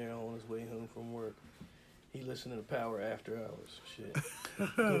riding there on his way home from work. He listening to Power After Hours shit.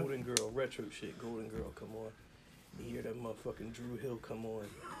 Golden Girl, retro shit. Golden Girl, come on. He hear that motherfucking Drew Hill come on.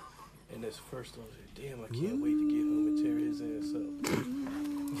 And that's first one. Damn, I can't wait to get home and tear his ass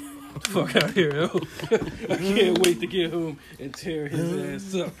up. Fuck out here, yo. I can't wait to get home and tear his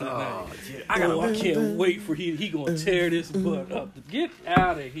ass up tonight. I can't wait for he gonna tear this butt up. Get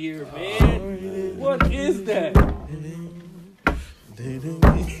out of here, man. What is that?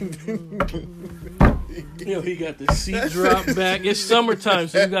 Yo, he got the seat dropped back. It's summertime,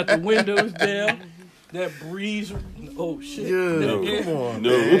 so you got the windows down. That breeze. Oh shit. Yeah, come on,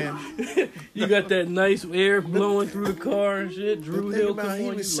 No. man. You got that nice air blowing through the car and shit. Drew But Hill think come about on. he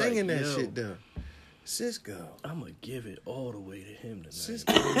You was like, singing that yo, shit though. Cisco. I'm gonna give it all the way to him tonight.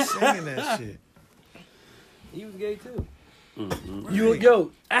 Cisco was singing that shit. He was gay too.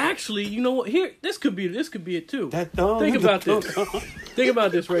 Yo, actually, you know what? Here, this could be it too. That thumb. Think about this. Think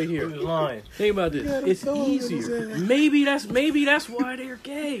about this right He here. was lying. Think about this. Yeah, the It's thumb in his easier. ass. Maybe that's why they're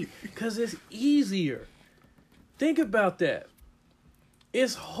gay. Cause it's easier. Think about that.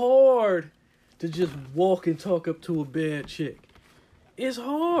 It's hard to just walk and talk up to a bad chick. It's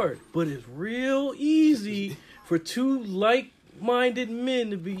hard, but it's real easy for two like-minded men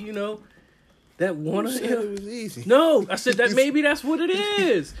to be, that want You said to. it was easy. No, I said that maybe that's what it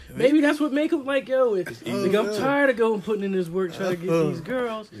is. Maybe that's what make them like, yo, like, I'm tired of going putting in this work trying to get these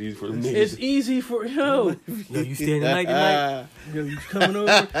girls. It's easy for them It's niggas. easy for, yo, You standing like tonight? yo, you coming over,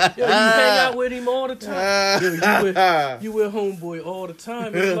 yo, you hang out with him all the time. Yo, you with homeboy all the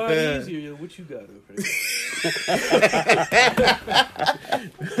time. It's a lot easier. Yo, what you got over there?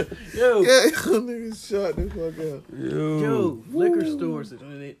 Yo, Yeah, niggas shot the fuck up. yo, liquor stores.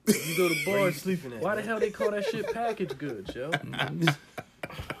 You go to bars. Sleeping at? Why the hell they call that shit packaged goods, yo?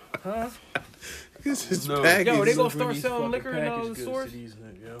 Huh? This is No. packaged. Yo, they gonna Bring start these selling fucking liquor in all packaged the goods stores? to these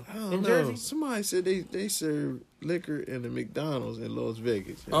niggas, yo. I don't In know. Jersey? Somebody said they serve liquor in the McDonald's in Las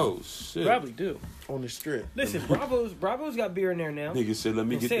Vegas. Oh shit! Probably do. On the strip. Listen, Bravo's got beer in there now. Nigga said, "Let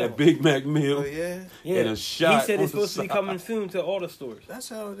me In get Salem. that Big Mac meal Oh yeah, Yeah, and a shot." he said on it's the supposed to be side. coming soon to all the stores. that's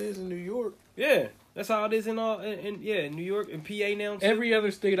how it is in New York. Yeah, that's how it is in all in New York and PA now. Too. Every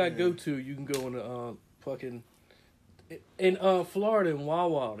other state I go to, you can go into fucking in Florida and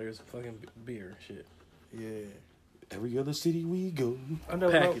Wawa. There's fucking beer and shit. Yeah. Every other city we go, I know.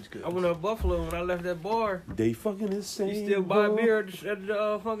 Package I goods. went to Buffalo when I left that bar. they fucking the same. You still buy bro. beer at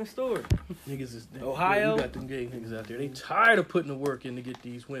the fucking store. Niggas is Ohio? You got them gay niggas out there. They tired of putting the work in to get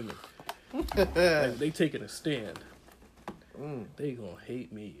these women. Like, they taking a stand. They gonna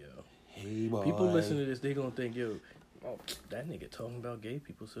hate me, yo. Hey, boy. People listen to this, they gonna think, yo, oh, that nigga talking about gay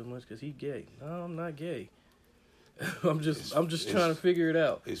people so much because he gay. No, I'm not gay. I'm just trying to figure it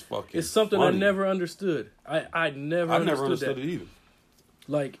out. It's fucking. It's something funny. I never understood. I never understood that. it either.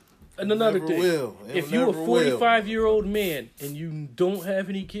 Like, and another Never thing, will. It if you're a never will. 45-year-old man and you don't have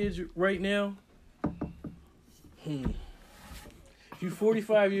any kids right now, if you're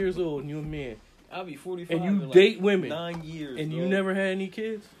 45 years old and you're a man I'll be 45 and you in date like women 9 years, and you dog. never had any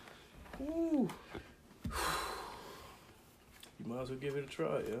kids, ooh, you might as well give it a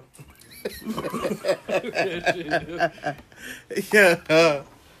try, yo. Yeah.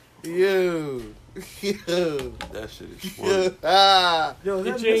 Yo. That shit is funny. Yo, is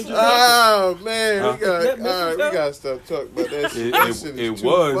It that changes Mr. Oh man, Huh? we got That Mr. we Stuff? gotta stop talking about that shit. That shit is It too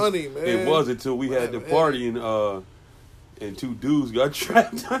was funny, man. It was until we had the Man. party and two dudes got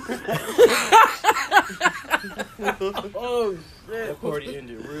trapped. Oh shit! That party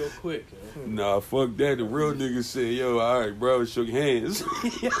ended real quick. Yo. Nah, fuck that. The real niggas said, "Yo, all right, bro," shook hands.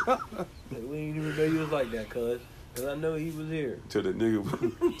 We ain't even know you was like that, cuz I know he was here. Till the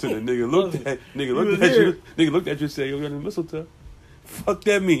nigga looked at was you. here. Nigga looked at you and said, "Yo, you got a mistletoe." Fuck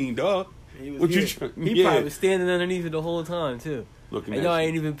that mean, dog. He was What you here. try- He yeah. probably was standing underneath it the whole time too. Looking And at y'all you.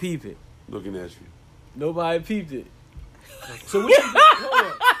 ain't even peep it. Looking at you. Nobody peeped it. So what you do? Hold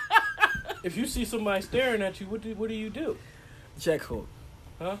on. If you see somebody staring at you, what do you do? Check hook.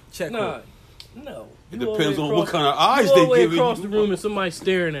 Huh? Check Nah, hook. no. It You all depends the way on what across- kind of eyes you all they the way give across you. the room and somebody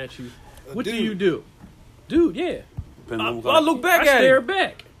staring at you. What do dude. you do? Dude, yeah. Depends on what I kind look back I at stare him.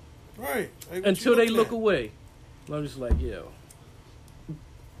 back Right. Like, what until you they looking look at? away. I'm just like, yo.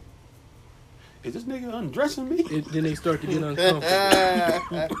 Is this nigga undressing me? Then they start to get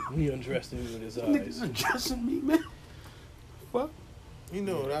uncomfortable. He undressed me with his Niggas eyes. undressing me, man. Fuck. You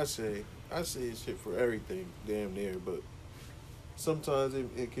know what I say? I say shit for everything, damn near, but sometimes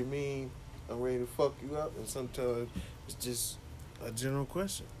it can mean I'm ready to fuck you up, and sometimes it's just a general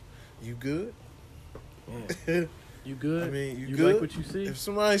question. You good? Yeah. You good? I mean, you you good? like what you see? If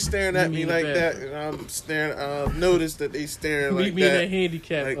somebody's staring at Meet me me in like the that, bathroom. and I'm staring, I've noticed that they staring Meet like me in that that.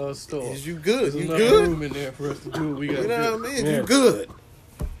 handicap Like, store. is you good? There's You enough good? room in there for us to do what we got to You do. know what I mean? Yeah. You good?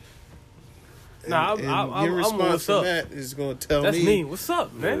 Nah, And I'm your response what's to up. that is going to tell That's me, me. What's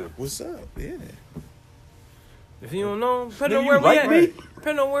up, man? Yeah. what's up? Yeah. If you don't know, depending Nigga, on you where we like at. me?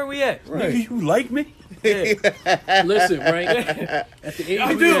 Depending on where we at. Right. Nigga, you like me? Yeah. Listen, right? At the age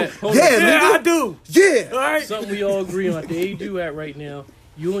I we do. at, hold Yeah, on. Yeah, nigga. I do. Yeah. All right. Something we all agree on. At the age you at right now,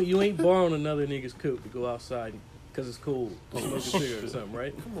 you ain't borrowing another nigga's coat to go outside because it's cold to smoke a cigarette or something,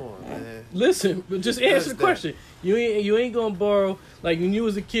 right? Come on, man. Listen, but just answer the that. question. You ain't gonna borrow, like when you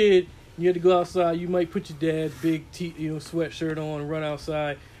was a kid, you had to go outside. You might put your dad's big sweatshirt on and run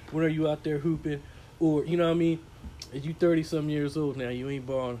outside. When are you out there hooping, or you know what I mean? If you 30-some years old now, you ain't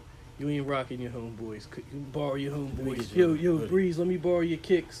rocking your homeboys. You borrow your homeboys. Yo, Breeze, let me borrow your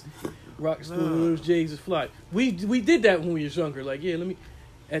kicks. Rock school, those J's is fly. We did that when we was younger. Like, yeah, let me.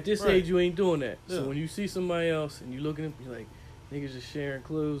 At this Right. age, you ain't doing that. So Yeah. when you see somebody else and you looking at them, you're like, niggas just sharing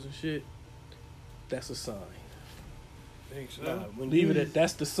clothes and shit. That's a sign. Think so? Nah, when Leave it dudes- at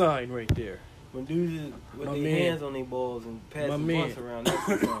that's the sign right there. When dudes is with My their man. hands on their balls and My passing man. blunts around, that's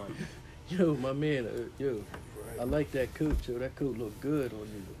the sign. Yo, my man, yo, I Right. like that coat, yo. That coat look good on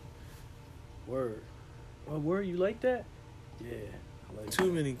you. Word. Oh, word, you like that? Yeah. I like Too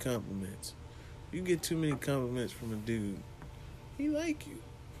that. many compliments. You get too many compliments from a dude, he like you.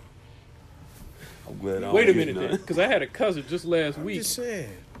 I'm glad I don't Wait a get minute none. then, because I had a cousin just last I'm week just saying.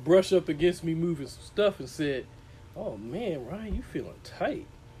 brush up against me moving some stuff and said, "Oh man, Ryan, you feeling tight."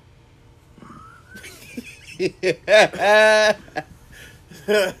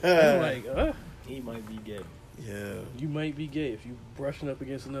 I'm like, He might be gay. Yeah. you might be gay if you brushing up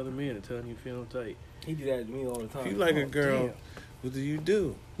against another man and telling you feeling tight. He do that to me all the time. If you like a Oh, girl, damn. what do you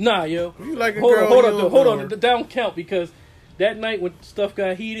do? Nah, yo. If you like a Hold girl, on, hold you on, don't hold know on. her. That don't count because that night when stuff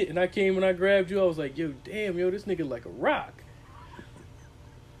got heated and I came and I grabbed you, I was like, yo, damn, yo, this nigga like a rock.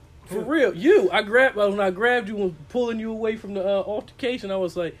 For real, when I grabbed you and pulling you away from the altercation, I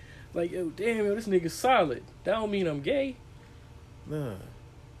was like, yo, damn, yo, this nigga's solid. That don't mean I'm gay. Nah.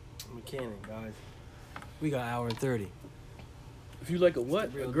 Mechanic, guys. We got hour and 30. If you like a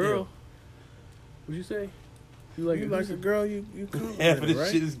what? A girl? Deal. What'd you say? You like a girl, you come Half of with this it,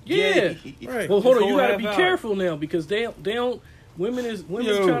 right? shit is Yeah. gay. Right. Well, hold on. Whole You gotta half be hour. careful now because they don't. Women's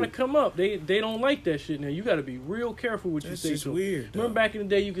Yo. trying to come up. They don't like that shit now. You gotta be real careful what you That's say just to 'em. weird. Remember back in the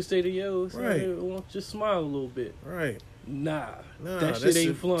day, you could say to yo, Right. well, just smile a little bit. Right. Nah, Nah, that shit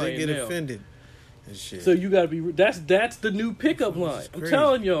ain't flying They get now. offended and shit. So you gotta be. That's the new pickup line. I'm crazy.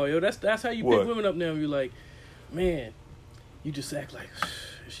 telling y'all, yo. That's how you What? pick women up now. You're like, man, you just act like.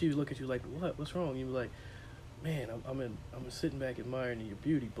 She would look at you like, what? What's wrong? You be like, man, I'm sitting back admiring your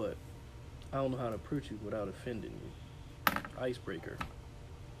beauty, but I don't know how to approach you without offending you. Icebreaker.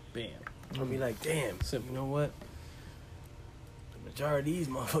 Bam. I'll be like, damn, Simple. you know what? The majority of these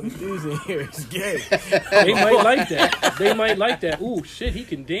motherfucking dudes in here is gay. They might like that. They might like that. Ooh, shit, he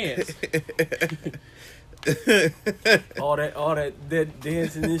can dance. all that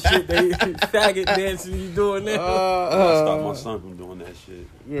dancing and shit, they faggot dancing you doing now. I stop my son from doing that shit.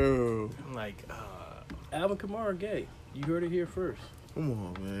 Yo, I'm like, Alvin Kamara gay. You heard it here first. come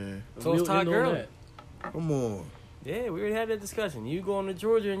on, man. So it's We'll Todd end on Gurley. that. Come on. yeah, we already had that discussion. You going to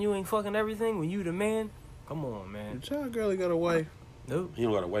Georgia and you ain't fucking everything when you the man? Come on, The man. child girl got a wife. Nope. He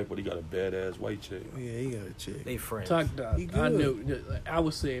don't got a wife, but he got a badass white chick. Oh, yeah, he got a chick. They friends. I He know. good. I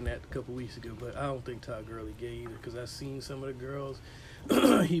was saying that a couple weeks ago, but I don't think Todd Gurley gay either because I seen some of the girls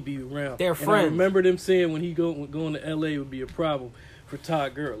he be around. They're And I friends. remember them saying when he going to L.A. would be a problem for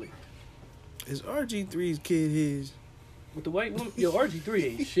Todd Gurley. Is RG3's kid his? With the white woman, yo, RG3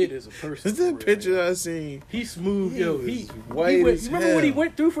 ain't shit as a person. Is for that real. picture I seen? He smooth, He yo. was He white went, as remember what he hell.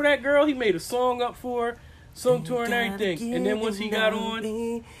 went through for that girl? He made a song up for her, sung to her and everything. And then once he got on,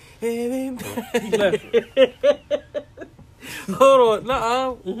 he left her. Hold on,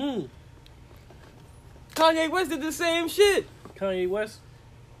 nah. Mm-hmm. Kanye West did the same shit Kanye West.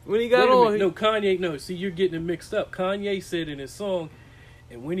 when he Wait got a on. minute. No, Kanye. No, see, you're getting it mixed up. Kanye said in his song,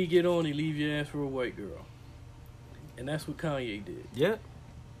 and when he get on, he leave your ass for a white girl. And that's what Kanye did. Yeah.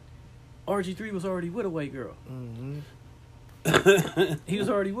 RG3 was already with a white girl. Mm-hmm. He was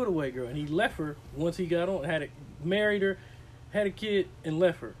already with a white girl, and he left her once he got on. Married her, had a kid, and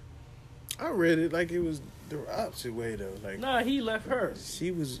left her. I read it like it was the opposite way though. Like Nah, he left her.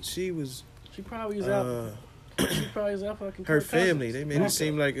 she was She probably was out. She probably was out fucking her Kirk family. Cousins. They made it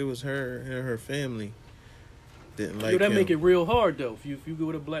seem like it was her and her family didn't like Yo, that him. make it real hard though. If you go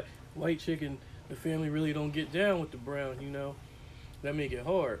with a white chick and the family really don't get down with the brown, you know, that make it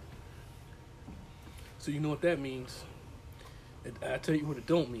hard. So you know what that means. I tell you what it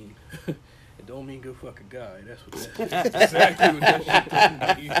don't mean. It don't mean go fuck a guy. That's what that's exactly what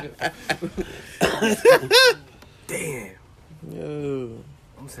that shit don't mean. Damn. Yo.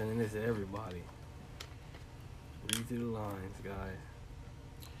 I'm sending this to everybody. Read through the lines, guys.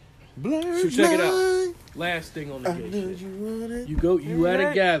 Blurred So check it out. line. Last thing on the I gay know shit. you want it. You at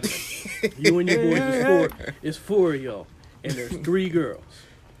a gathering. You and your boys. It's four of y'all, and there's 3 girls.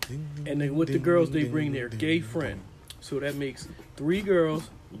 And then with the girls, they bring their gay friend. So that makes 3 girls,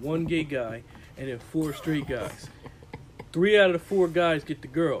 1 gay guy, and then 4 straight guys. 3 out of the 4 guys get the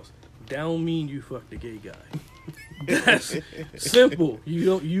girls. That don't mean you fuck the gay guy. That's simple.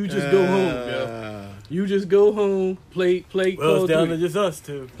 You just go home, yo. You just go home, play Well, Call it's of down to Duty, just us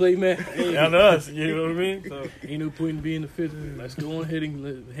two. play man. Down to us, you know what I mean? So Ain't no point in being the 5th. Let's go on ahead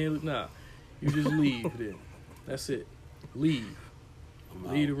and handle it. Nah, you just leave then. That's it. Leave.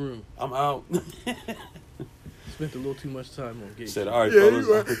 Leave the room. I'm out. Spent a little too much time on gay Said, shit. all right, Yeah, fellas.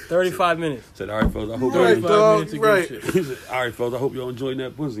 you right. 35 minutes. Said, all right, fellas. I hope You right, y'all 35 dog, minutes of you gay right. shit. He said, all right, fellas. I hope y'all enjoying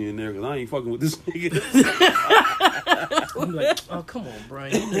that pussy in there because I ain't fucking with this nigga. I'm like, oh, come on,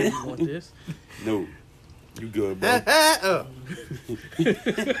 Brian. You know you want this. No, you good, bro. Oh.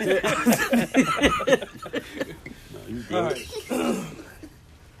 No, you good. All right.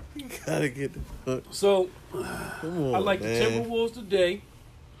 You gotta get the fuck. So, Come on, I like man. the Timberwolves today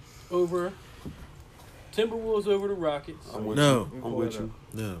over the Rockets. I'm with No. you. I'm with you.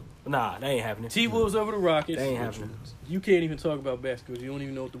 No. Nah, that ain't happening. T-Wolves over the Rockets. That ain't happening. You can't even talk about basketball. You don't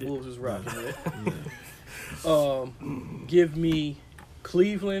even know what the Wolves is rocking with. Give me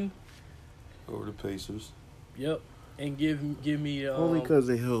Cleveland. Over the Pacers. Yep. And give me Only because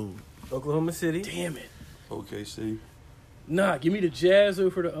they hold. Oklahoma City. damn it. OKC. Nah, give me the Jazz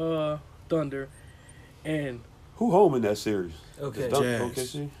over the Thunder, and Who home in that series? Okay. Is Dun- Jazz.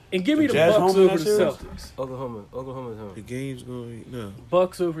 OKC? give me the Jazz Bucks home in over that the series? Celtics. Oklahoma's home. The game's going. No.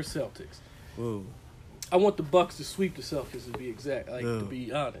 Bucks over Celtics. Whoa. I want the Bucks to sweep the Celtics to be exact, like No. to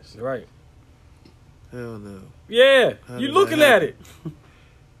be honest. Right. Hell no. Yeah. How You did looking that at it.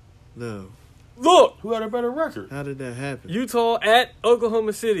 No. Look. Who had a better record? How did that happen? Utah at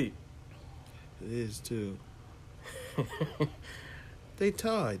Oklahoma City. It is too. They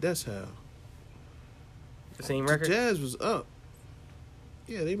tied. That's how. The same The record. Jazz was up.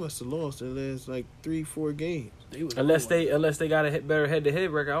 Yeah, they must have lost their last like 3-4 games. Unless they got a better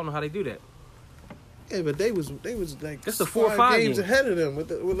head-to-head record. I don't know how they do that. Yeah, but they was like That's the 4 or 5 5 games game. ahead of them.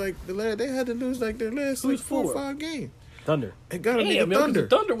 With like the last, they had to lose like their last like Who's 4 or four? 5 games. Thunder. It got to be Damn, the man, 'cause Thunder. the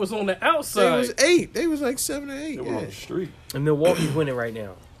Thunder was on the They outside. was 8. They was like 7 or 8. They were on Yeah. the street. And Milwaukee's winning right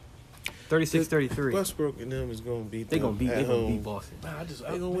now. 36-33. Westbrook and them is gonna beat. They gonna them beat. at They gonna home. beat Boston. Nah,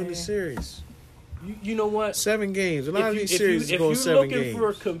 They gonna win the series. You know what? 7 games. A lot of these If series is you're going 7 looking games.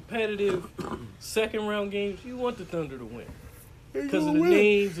 for competitive second round games, you want the Thunder to win They because of gonna the win.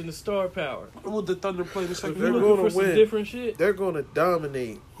 names and the star power. Who would the Thunder play the If second you're They're round? looking gonna for some win. different shit, They're gonna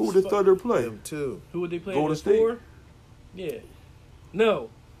dominate Who would the Thunder play? them too. who would they play? Golden at State? 4? Yeah. No.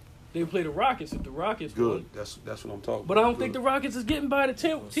 They play the Rockets if the Rockets Good. won. That's what I'm talking But I about. don't think the Rockets is getting by the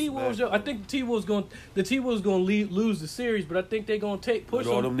T-Wolves. I think the T-Wolves going to lose the series, but I think they're going to push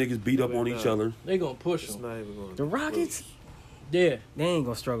all them. them niggas beat up on each other. They're going to push It's them. not even going. The Rockets? Yeah. They ain't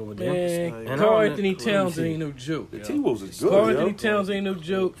gonna struggle with them. Man, And Carl I don't Anthony know- Towns let me ain't no joke. The yo. T-Wolves is good, Carl yo. Anthony Towns ain't no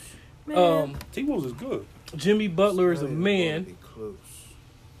joke. Man. T-Wolves is good. Jimmy Butler is a It's not even gonna man. be close.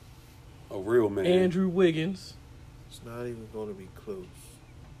 A real man. Andrew Wiggins. It's not even going to be close.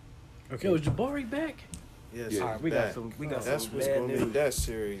 Yo, is Jabari back? Yes, Yeah. he's All right, we back. got That's some what's bad going to news. make that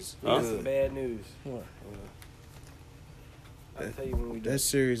series Huh? That's some good. bad news. What? I'll tell you when we do. That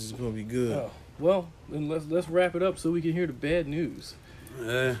series is going to be good. Oh, well, then let's wrap it up so we can hear the bad news.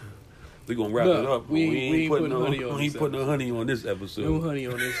 Yeah. We gonna wrap No, it up. we We ain't ain't putting putting no honey on we ain't this putting no honey on this episode. No honey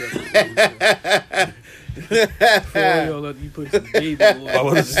on this episode. For all y'all, you put some baby oil. I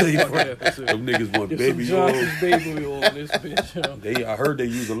was to say, on this episode. them niggas want Get baby some oil. Johnson's baby oil on this bitch. Yo. I heard they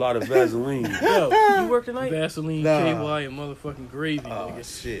use a lot of Vaseline. Yo, You work tonight? Vaseline, Nah. KY, and motherfucking gravy, Oh,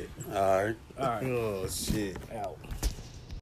 nigga. shit. All right. All right, Oh, shit. out.